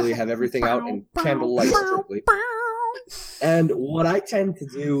 I clearly have everything out and candle lights strictly. And what I tend to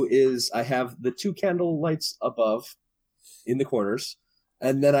do is I have the 2 candle lights above in the corners,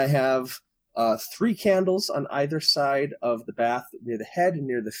 and then I have 3 candles on either side of the bath, near the head and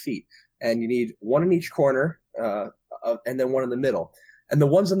near the feet. And you need 1 in each corner, and then 1 in the middle. And the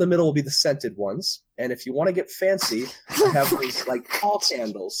ones in the middle will be the scented ones. And if you want to get fancy, I have these like tall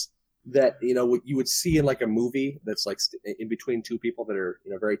candles that you would see in like a movie that's like in between 2 people that are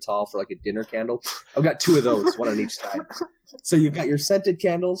very tall for like a dinner candle. I've got 2 of those, 1 on each side. So you've got your scented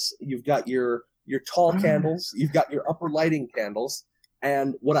candles, you've got your tall candles, you've got your upper lighting candles,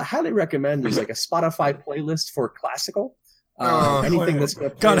 and what I highly recommend is like a Spotify playlist for classical. Anything that's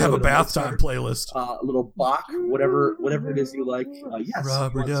going to gotta have a bath time playlist. A little Bach, whatever it is you like. Yes,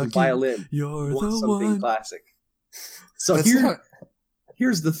 Robert you want some Ducky, violin. You're You want the something one. classic. So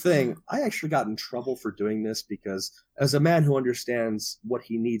here's the thing. I actually got in trouble for doing this because as a man who understands what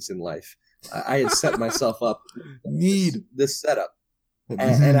he needs in life, I had set myself up this setup.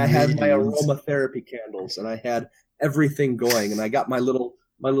 And I had my aromatherapy candles, and I had everything going, and I got my little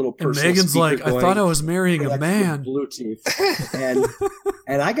personal. And Megan's speaker like, I going, thought I was marrying a connected man. with Bluetooth,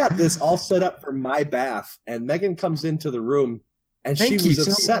 and I got this all set up for my bath. And Megan comes into the room, and she was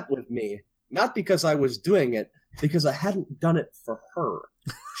upset with me, not because I was doing it, because I hadn't done it for her.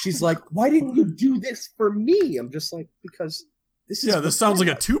 She's like, "Why didn't you do this for me?" I'm just like, because this is. Yeah, this sounds like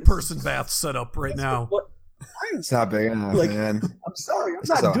a 2-person bath setup right now. It's not big enough, man. I'm sorry, I'm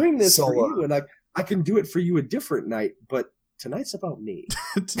not doing this for you, and I can do it for you a different night, but tonight's about me.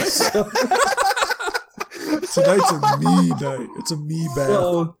 Tonight's a me night. It's a me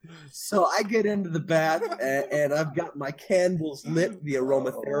bath. So I get into the bath, and I've got my candles lit, the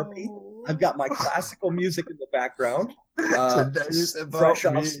aromatherapy. I've got my classical music in the background, fresh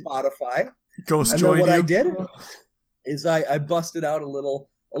off Spotify. Ghost and join then what you. I did is I busted out a little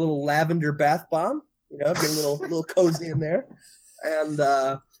lavender bath bomb. Get a little cozy in there, and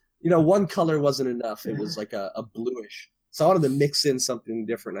one color wasn't enough. It was like a bluish. So I wanted to mix in something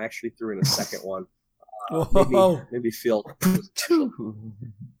different. I actually threw in a second one. Maybe feel.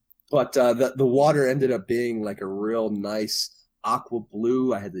 But the water ended up being like a real nice aqua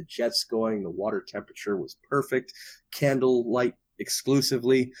blue. I had the jets going. The water temperature was perfect. Candle light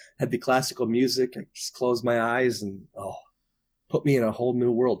exclusively. Had the classical music. I just closed my eyes and put me in a whole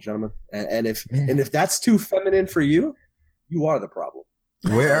new world, gentlemen. And if that's too feminine for you, you are the problem.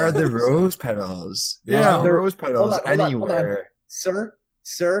 Where are the rose petals? Yeah, the rose petals hold on. anywhere.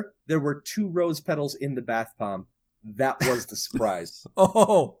 Sir, there were 2 rose petals in the bath bomb. That was the surprise.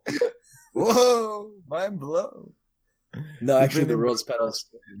 Oh, whoa, mind blown. No, actually, the rose petals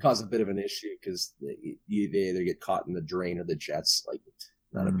cause a bit of an issue because they either get caught in the drain or the jets. Like,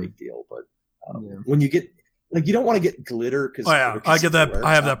 not a big deal, but when you get you don't want to get glitter because I get that.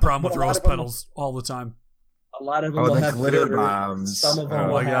 I have that problem with rose petals all the time. A lot of them will have glitter bombs. Some of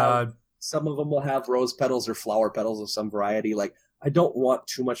them Some of them will have rose petals or flower petals of some variety. Like, I don't want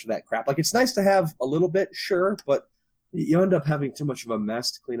too much of that crap. Like, it's nice to have a little bit, sure, but you end up having too much of a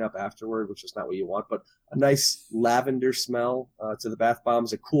mess to clean up afterward, which is not what you want. But a nice lavender smell to the bath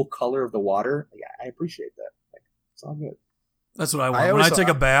bombs, a cool color of the water. Yeah, I appreciate that. Like, it's all good. That's what I want. When I take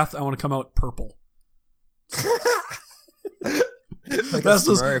a bath, I want to come out purple. Maybe that's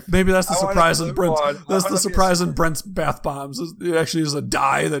the surprise in Brent's. That's the surprise in Brent's bath bombs. It actually is a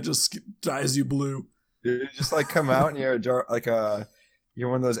dye that just dyes you blue. You just like come out and you're you're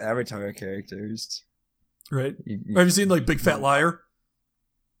one of those Avatar characters, right? Have you seen like Big Fat Liar?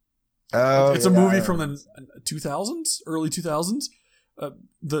 Oh, it's a movie from the 2000s, early 2000s.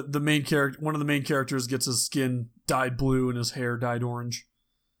 The main character, one of the main characters, gets his skin dyed blue and his hair dyed orange.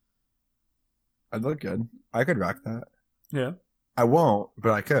 I'd look good. I could rock that. Yeah. I won't,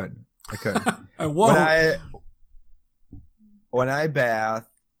 but I could. I won't. When I bath,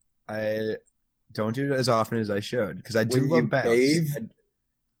 I don't do it as often as I should because I do love baths. Bathe?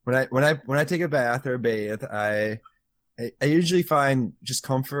 When I take a bath or bathe, I usually find just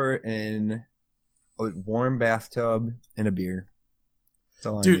comfort in a warm bathtub and a beer. That's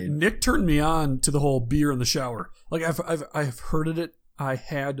all I need. Nick turned me on to the whole beer in the shower. Like I've heard of it. I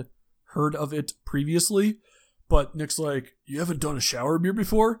had heard of it previously. But Nick's like, you haven't done a shower beer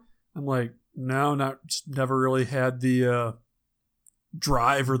before? I'm like, no, just never really had the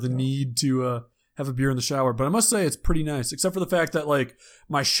drive or the need to have a beer in the shower. But I must say it's pretty nice, except for the fact that like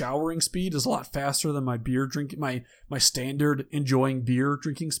my showering speed is a lot faster than my beer drinking, my standard enjoying beer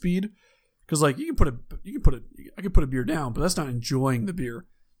drinking speed. Because like I can put a beer down, but that's not enjoying the beer.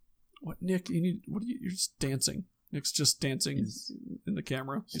 What, Nick? You're just dancing. Nick's just dancing in the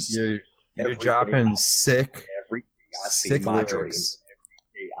camera. You're dropping sick. I see my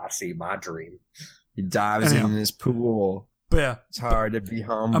dream. He dives in his pool. But yeah, it's hard to be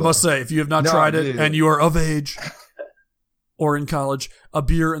humble. I must say, if you have not tried it and you are of age or in college, a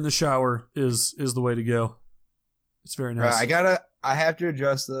beer in the shower is the way to go. It's very nice. Right, I have to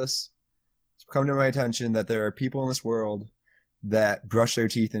address this. It's come to my attention that there are people in this world that brush their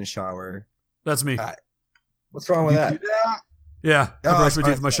teeth in the shower. That's me. What's wrong with that? Yeah, I brush my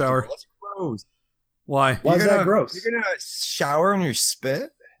teeth in my shower. That's gross. Why? Why is that gross? You're gonna shower in your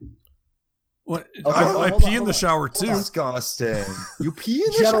spit? What? I pee in the shower too. Disgusting. You pee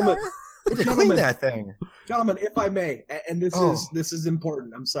in the shower? You have to clean that thing. Gentlemen, if I may, and this is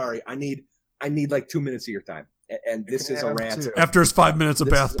important. I'm sorry. I need like 2 minutes of your time, and this is a rant. After his 5 minutes of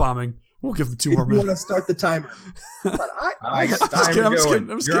bath bombing, we'll give him 2 more minutes. You want to start the timer? But I'm just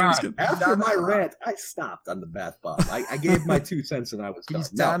kidding. After my rant, I stopped on the bath bomb. I gave my 2 cents and I was done. He's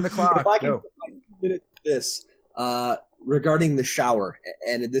down the clock. If I can put my 2 minutes this regarding the shower,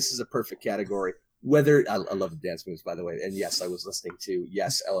 and this is a perfect category. Whether I love the dance moves, by the way, and yes, I was listening to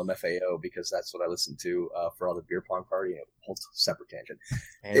LMFAO because that's what I listened to for all the beer pong party. A whole separate tangent.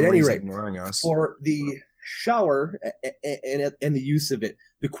 At any rate, for the shower and the use of it,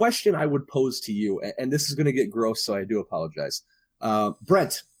 the question I would pose to you, and this is going to get gross, so I do apologize.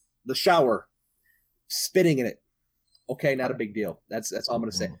 Brent, the shower, spitting in it, okay, not a big deal. That's all I'm going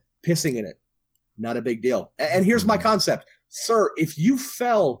to say. Pissing in it, not a big deal. And here's my concept, sir. If you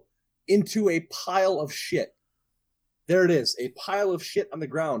fell into a pile of shit, there it is, a pile of shit on the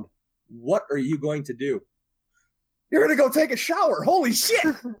ground, what are you going to do? You're going to go take a shower. Holy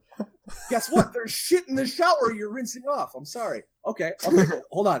shit. Guess what? There's shit in the shower you're rinsing off. I'm sorry. Okay.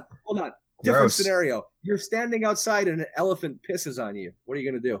 Hold on. Different scenario. You're standing outside and an elephant pisses on you. What are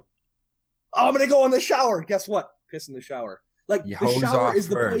you going to do? Oh, I'm going to go in the shower. Guess what? Piss in the shower. Like, the shower is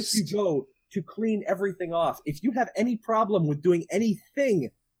the place you go to clean everything off. If you have any problem with doing anything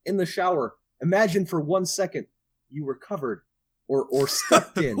in the shower, imagine for 1 second you were covered or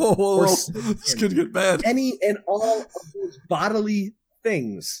stepped in. Whoa. This could get bad. Any and all of those bodily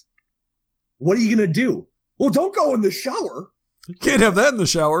things. What are you going to do? Well, don't go in the shower. You can't have that in the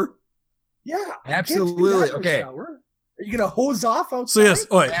shower. Yeah. Absolutely. Okay. Are you going to hose off outside? So yes.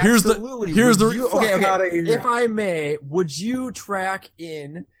 All right. Here's the. Okay. If I may, would you track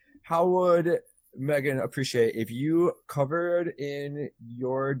in? How would Megan appreciate if you covered in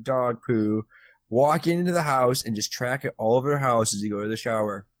your dog poo, walk into the house and just track it all over the house as you go to the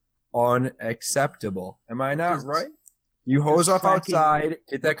shower? Unacceptable. Am I not right? You hose off outside,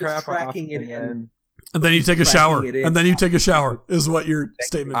 get that crap off, and then you take a shower. And then you take a shower is what your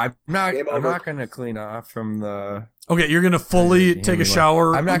statement. I'm not going to clean off from the. Okay, you're going to fully take a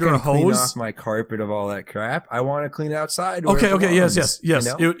shower. I'm not going to clean off my carpet of all that crap. I want to clean it outside. Okay, yes. You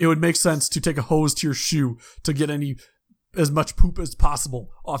know? It would make sense to take a hose to your shoe to get as much poop as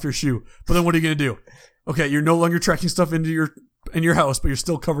possible off your shoe. But then what are you going to do? Okay, you're no longer tracking stuff into your house, but you're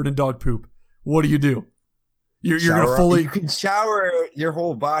still covered in dog poop. What do? You're going to fully. You can shower your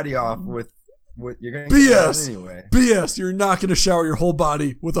whole body off with. You're gonna BS anyway. BS. You're not going to shower your whole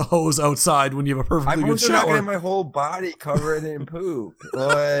body with a hose outside when you have a perfectly good shower. I'm not going to my whole body covered in poop.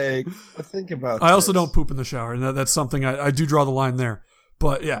 Like, think about. I also don't poop in the shower, and that's something I do draw the line there.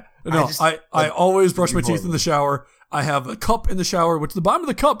 But yeah, no, I always brush my teeth in the shower. I have a cup in the shower, which the bottom of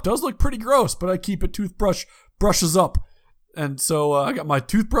the cup does look pretty gross, but I keep it brushes up, and so I got my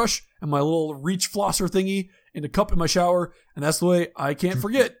toothbrush and my little reach flosser thingy in a cup in my shower, and that's the way I can't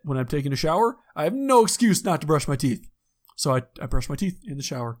forget when I'm taking a shower. I have no excuse not to brush my teeth. So I brush my teeth in the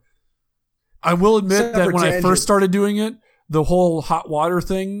shower. I will admit that when I first started doing it, the whole hot water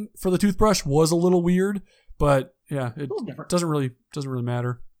thing for the toothbrush was a little weird, but yeah, it doesn't really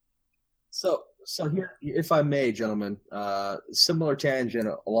matter. So here, if I may, gentlemen, similar tangent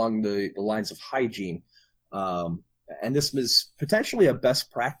along the lines of hygiene. And this is potentially a best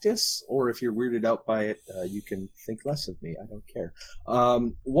practice, or if you're weirded out by it, you can think less of me. I don't care.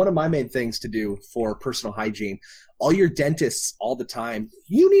 One of my main things to do for personal hygiene, all your dentists all the time,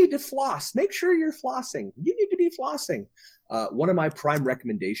 you need to floss. Make sure you're flossing. You need to be flossing. One of my prime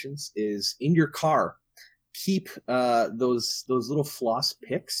recommendations is in your car, keep those little floss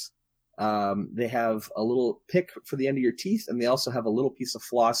picks. They have a little pick for the end of your teeth, and they also have a little piece of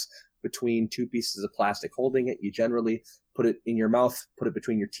floss between 2 pieces of plastic holding it. You generally put it in your mouth, put it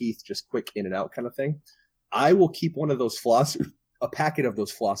between your teeth, just quick in and out kind of thing. I will keep one of those a packet of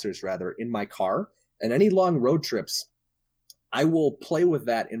those flossers rather, in my car. And any long road trips, I will play with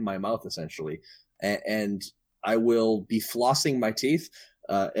that in my mouth essentially. And I will be flossing my teeth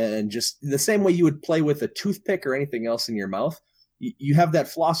and just the same way you would play with a toothpick or anything else in your mouth. You have that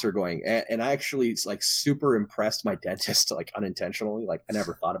flosser going, and I actually super impressed my dentist, unintentionally. I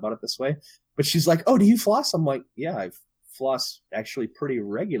never thought about it this way. But she's like, "Oh, do you floss?" I'm like, "Yeah, I floss actually pretty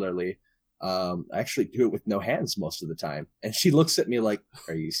regularly. I actually do it with no hands most of the time." And she looks at me like,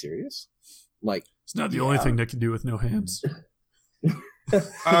 "Are you serious?" I'm like, it's not the only thing that can do with no hands. You'd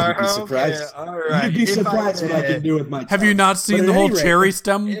be surprised. Okay, all right. You'd be surprised what I can do with my tongue. Have you not seen the whole cherry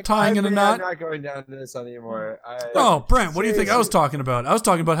stem tying in a knot? I'm not going down to this anymore. Oh, Brent, what do you think I was talking about? I was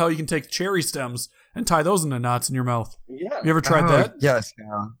talking about how you can take cherry stems and tie those into knots in your mouth. Yeah. You ever tried that? Yes.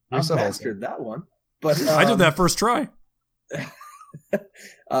 I mastered that one. But I did that first try.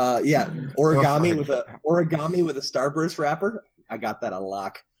 Origami with a Starburst wrapper. I got that on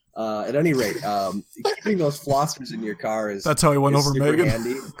lock. At any rate, keeping those flossers in your car that's how he went over Megan.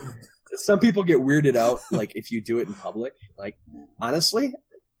 Handy. Some people get weirded out, like if you do it in public. Like honestly,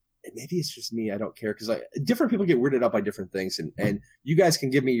 maybe it's just me. I don't care because different people get weirded out by different things, and you guys can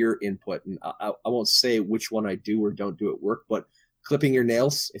give me your input. And I won't say which one I do or don't do at work, but clipping your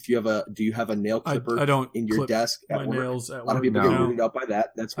nails. If you have do you have a nail clipper? I don't in your desk at work. Nails at a lot of people get weirded out by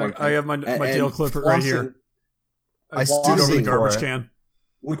that. That's one. I have my nail clipper right here. I still over the garbage can.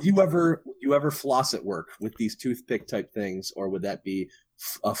 Would you ever floss at work with these toothpick type things, or would that be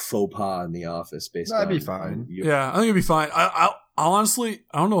a faux pas in the office? That'd be fine. Yeah, I think it'd be fine. I'll honestly,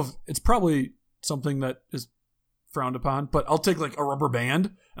 I don't know if it's probably something that is frowned upon, but I'll take like a rubber band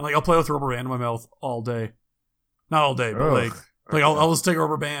and like I'll play with a rubber band in my mouth all day. Not all day, but like I'll just take a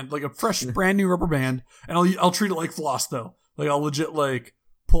rubber band, like a fresh, brand new rubber band, and I'll treat it like floss though. Like I'll legit like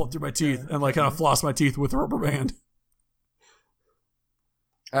pull it through my teeth and like kind of floss my teeth with a rubber band.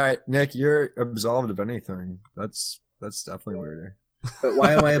 All right, Nick, you're absolved of anything. That's definitely weirder. But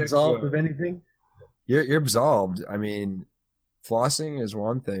why am I absolved of anything? You're absolved. I mean, flossing is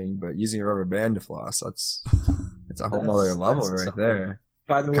one thing, but using a rubber band to floss, that's a whole other level right there.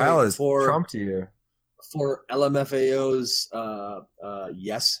 By the Kyle way, is Trump here. For LMFAO's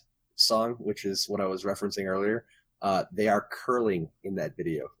Yes song, which is what I was referencing earlier, they are curling in that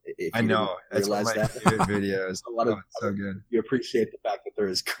video. I know. That's one of my favorite videos. So good. You appreciate the fact that there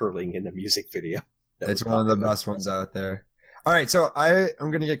is curling in the music video. It's one of the best ones out there. All right, so I'm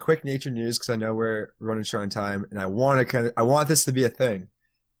going to get quick nature news because I know we're running short on time, and I want this to be a thing.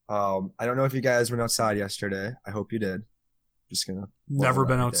 I don't know if you guys went outside yesterday. I hope you did. Just gonna never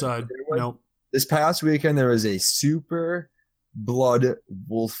been outside. Nope. This past weekend there was a super blood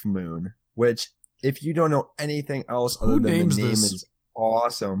wolf moon, which if you don't know anything else other than the name is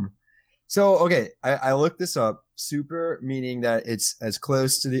awesome. So okay, I looked this up. Super meaning that it's as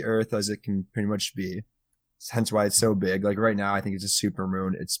close to the Earth as it can pretty much be. Hence why it's so big. Like right now, I think it's a super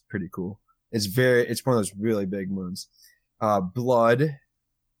moon. It's pretty cool. It's one of those really big moons. Blood.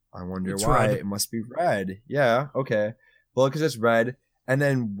 I wonder it's why. Red. It must be red. Yeah. Okay. Blood because it's red. And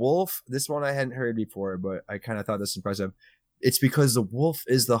then wolf. This one I hadn't heard before, but I kind of thought this was impressive. It's because the wolf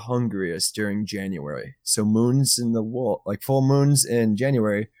is the hungriest during January. So moons in the wolf, like full moons in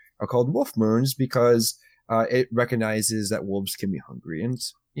January, are called wolf moons because it recognizes that wolves can be hungry, and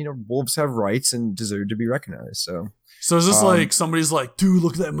wolves have rights and deserve to be recognized. So is this like somebody's like, dude,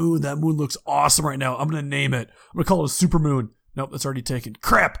 look at that moon. That moon looks awesome right now. I'm gonna name it. I'm gonna call it a super moon. Nope, that's already taken.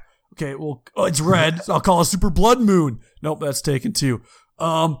 Crap. Okay, well, it's red. So I'll call it a super blood moon. Nope, that's taken too.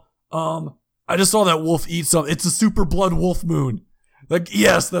 I just saw that wolf eat something. It's a super blood wolf moon. Like,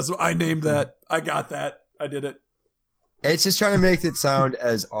 yes, that's what I named that. I got that. I did it. It's just trying to make it sound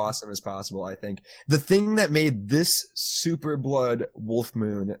as awesome as possible, I think. The thing that made this super blood wolf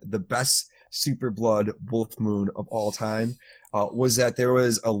moon the best super blood wolf moon of all time was that there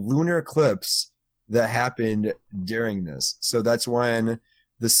was a lunar eclipse that happened during this. So that's when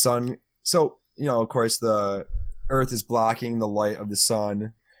the sun... So, of course, the Earth is blocking the light of the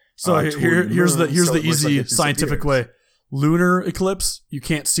sun. So here's the easy scientific way. Lunar eclipse, you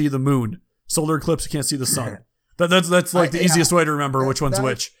can't see the moon. Solar eclipse, you can't see the sun. That's like the easiest way to remember which one's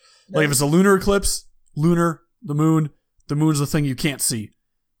which. Like if it's a lunar eclipse, the moon's the thing you can't see.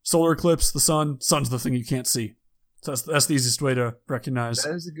 Solar eclipse, the sun's the thing you can't see. So that's the easiest way to recognize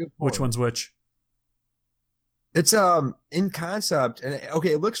which one's which. It's in concept, and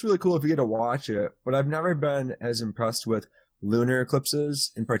okay, it looks really cool if you get to watch it, but I've never been as impressed with lunar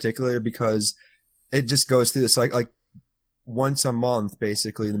eclipses in particular because it just goes through this like once a month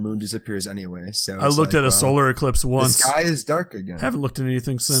basically the moon disappears anyway. So I looked at a solar eclipse once. The sky is dark again. Haven't looked at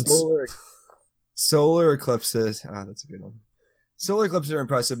anything since. Solar eclipses. That's a good one. Solar eclipses are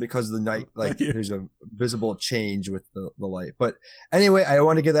impressive because of the night, like there's a visible change with the light. But anyway, I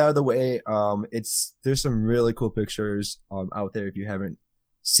want to get that out of the way. There's some really cool pictures out there if you haven't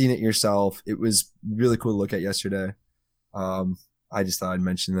seen it yourself. It was really cool to look at yesterday. I just thought I'd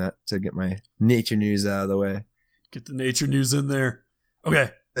mention that to get my nature news out of the way. Get the nature news in there.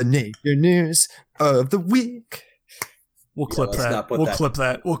 Okay, The Napier news of the week. We'll clip that. We'll clip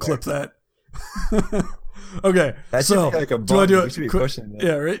that. We'll clip that. Okay. That should be like a do I do it? Quick,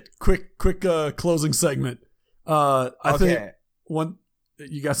 yeah, right. Quick closing segment. I think one.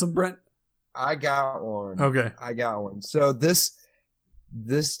 You got some, Brent? I got one. Okay. I got one. So this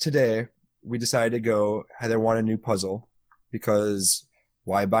today we decided to go. Heather wanted a new puzzle because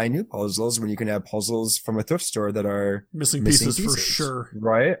why buy new puzzles when you can have puzzles from a thrift store that are missing pieces for sure,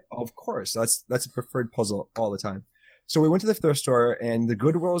 right? Of course, that's a preferred puzzle all the time. So we went to the thrift store, and the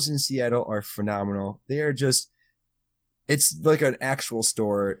Goodwills in Seattle are phenomenal. They are just, it's like an actual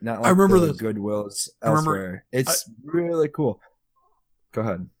store, not like I remember the Goodwills elsewhere. It's really cool. Go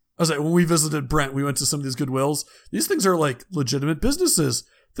ahead. I was like, when we visited Brent, we went to some of these Goodwills. These things are like legitimate businesses.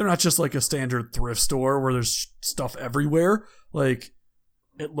 They're not just like a standard thrift store where there's stuff everywhere. Like,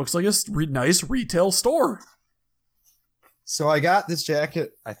 it looks like a nice retail store. So I got this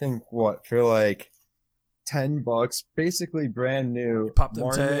jacket, I think, for like $10, basically brand new. Pop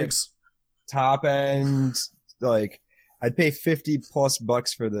them tags. Top end, like, I'd pay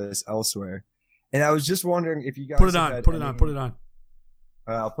 $50+ for this elsewhere. And I was just wondering if you guys put it on. I'll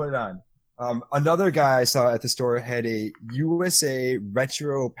put it on. Another guy I saw at the store had a USA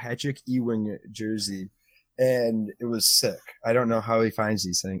retro Patrick Ewing jersey, and it was sick. I don't know how he finds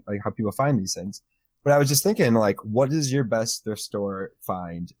these things, like how people find these things. But I was just thinking, like, what is your best thrift store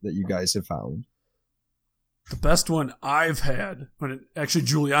find that you guys have found? The best one I've had, actually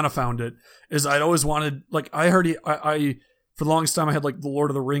Juliana found it, is I'd always wanted, like, I heard I for the longest time I had like the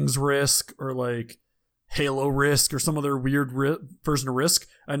Lord of the Rings Risk or like Halo Risk or some other weird version of Risk.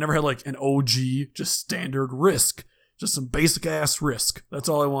 I never had like an OG, just standard Risk, just some basic ass Risk. That's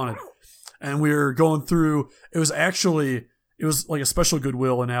all I wanted. And we were going through, it was like a special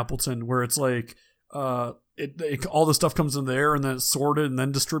Goodwill in Appleton where it's like, all the stuff comes in there and then it's sorted and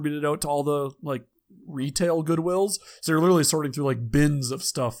then distributed out to all the like retail Goodwills. So you're literally sorting through like bins of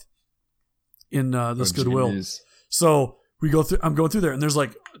stuff in this Goodwill. Genius. So I'm going through there and there's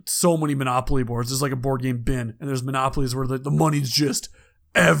like so many Monopoly boards. There's like a board game bin and there's Monopolies where the money's just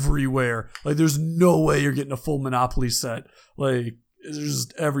everywhere. Like there's no way you're getting a full Monopoly set. Like it's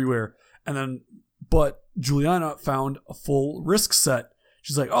just everywhere. And then, but Juliana found a full Risk set.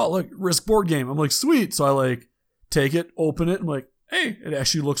 She's like, oh, look, Risk board game. I'm like, sweet. So I like take it, open it. I'm like, hey, it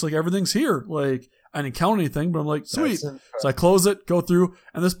actually looks like everything's here. Like I didn't count anything, but I'm like, sweet. So I close it, go through,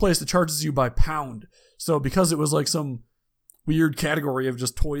 and this place, it charges you by pound. So because it was like some weird category of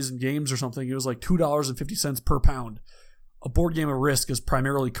just toys and games or something, it was like $2.50 per pound. A board game of Risk is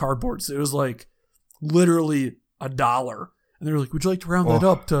primarily cardboard. So it was like literally $1. And they were like, would you like to round that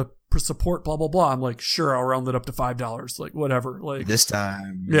up to support blah, blah, blah? I'm like, sure, I'll round it up to $5. Like, whatever. Like this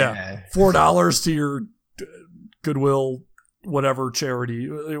time. Yeah. $4 to your Goodwill, whatever charity,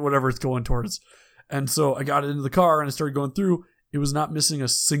 whatever it's going towards. And so I got it into the car and I started going through. It was not missing a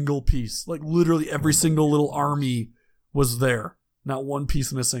single piece. Like literally every single little army was there. Not one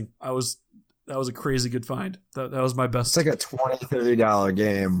piece missing. That was a crazy good find. That was my best. It's like a $20-$30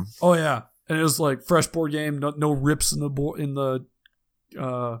 game. Oh yeah. And it was like fresh board game, no rips in the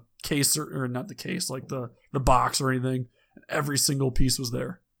case or not the case, like the box or anything. Every single piece was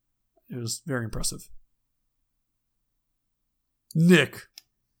there. It was very impressive. Nick,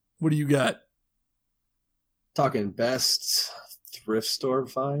 what do you got? Talking best thrift store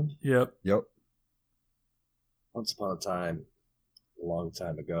find? Yep. Once upon a time, a long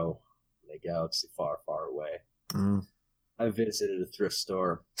time ago, in a galaxy far, far away, I visited a thrift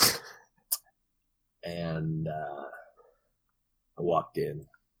store and I walked in.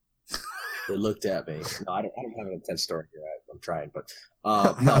 They looked at me. No, I don't have an intense story here. I'm trying, but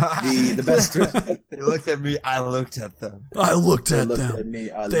no, the best thrift. They looked at me. I looked at them. I looked at them.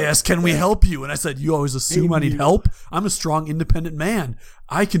 They asked, "Can we help you?" And I said, "You always assume I need help. I'm a strong, independent man.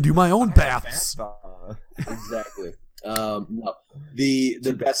 I can do my own baths." Exactly. No,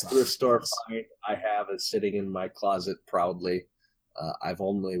 the best thrift store find I have is sitting in my closet proudly. I've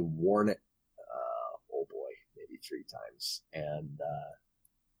only worn it, maybe 3 times. And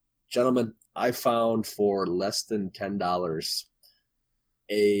gentlemen, I found for less than $10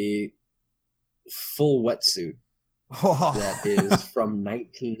 a full wetsuit that is from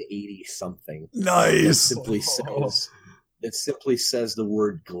 1980 something. Nice. It simply says the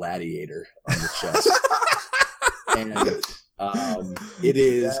word gladiator on the chest. And it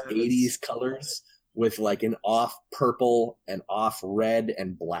is 80s colors with like an off purple and off red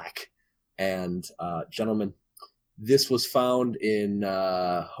and black. And gentlemen, this was found in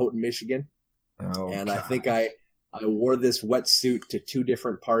Houghton, Michigan. And God. I think I wore this wetsuit to 2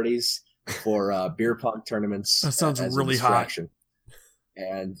 different parties for beer pong tournaments. That sounds really hot.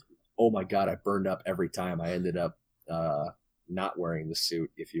 and oh my God, I burned up every time. I ended up not wearing the suit,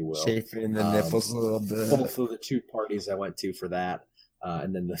 if you will. Chafing the nipples a little bit. Both of the 2 parties I went to for that.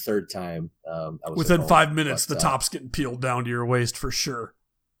 And then the third time, I was within 5 minutes, the top's getting peeled down to your waist for sure.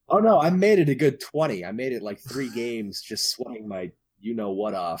 Oh no, I made it a good 20. I made it like 3 games, just sweating my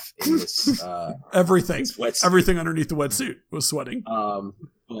what off in this. Everything, this everything underneath the wetsuit was sweating.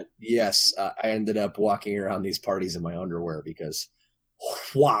 But yes, I ended up walking around these parties in my underwear because,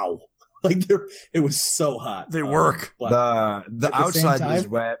 wow, like it was so hot. They work. The outside was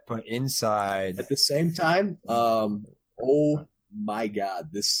wet, but inside. At the same time, oh my God,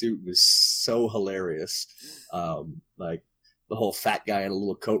 this suit was so hilarious. Like the whole fat guy in a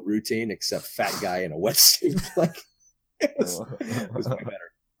little coat routine, except fat guy in a wetsuit. Like it was way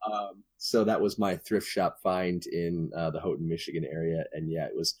better. So that was my thrift shop find in the Houghton, Michigan area, and yeah,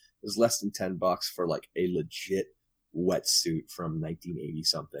 it was less than $10 for like a legit wetsuit from 1980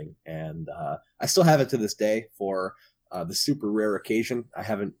 something, and I still have it to this day for the super rare occasion. I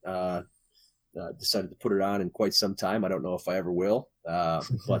haven't decided to put it on in quite some time. I don't know if I ever will,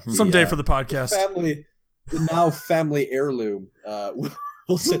 but someday for the podcast. The now family heirloom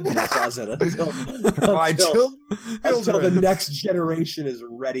will sit in the closet until the next generation is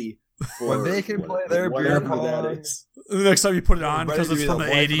ready. When they can play their beer pong. The next time you put it on, because it's from the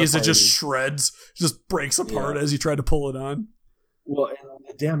 80s, it just shreds, just breaks apart as you try to pull it on. Well, and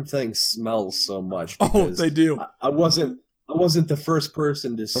the damn thing smells so much. Oh, they do. I wasn't the first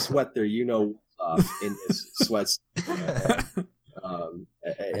person to sweat their in his sweats. And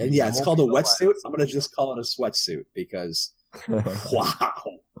yeah, it's called a wetsuit. I'm gonna just call it a sweatsuit because wow.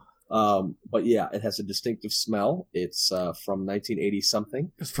 But yeah, it has a distinctive smell. It's from 1980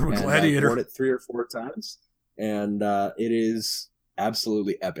 something. It's from a Gladiator. I've worn it 3 or 4 times, and it is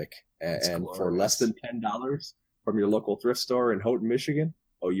absolutely epic. And for less than $10 from your local thrift store in Houghton, Michigan,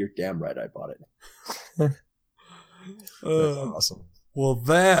 oh, you're damn right I bought it. That's awesome. Well,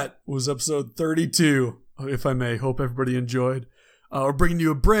 that was episode 32, if I may. Hope everybody enjoyed. We're bringing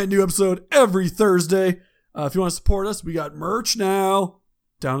you a brand new episode every Thursday. If you want to support us, we got merch now.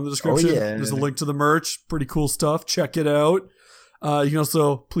 Down in the description, there's a link to the merch. Pretty cool stuff. Check it out. You can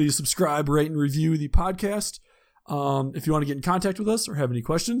also please subscribe, rate, and review the podcast. If you want to get in contact with us or have any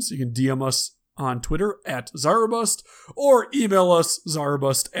questions, you can DM us on Twitter at Zarabust or email us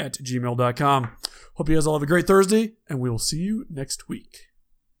zarabust@gmail.com. Hope you guys all have a great Thursday, and we will see you next week.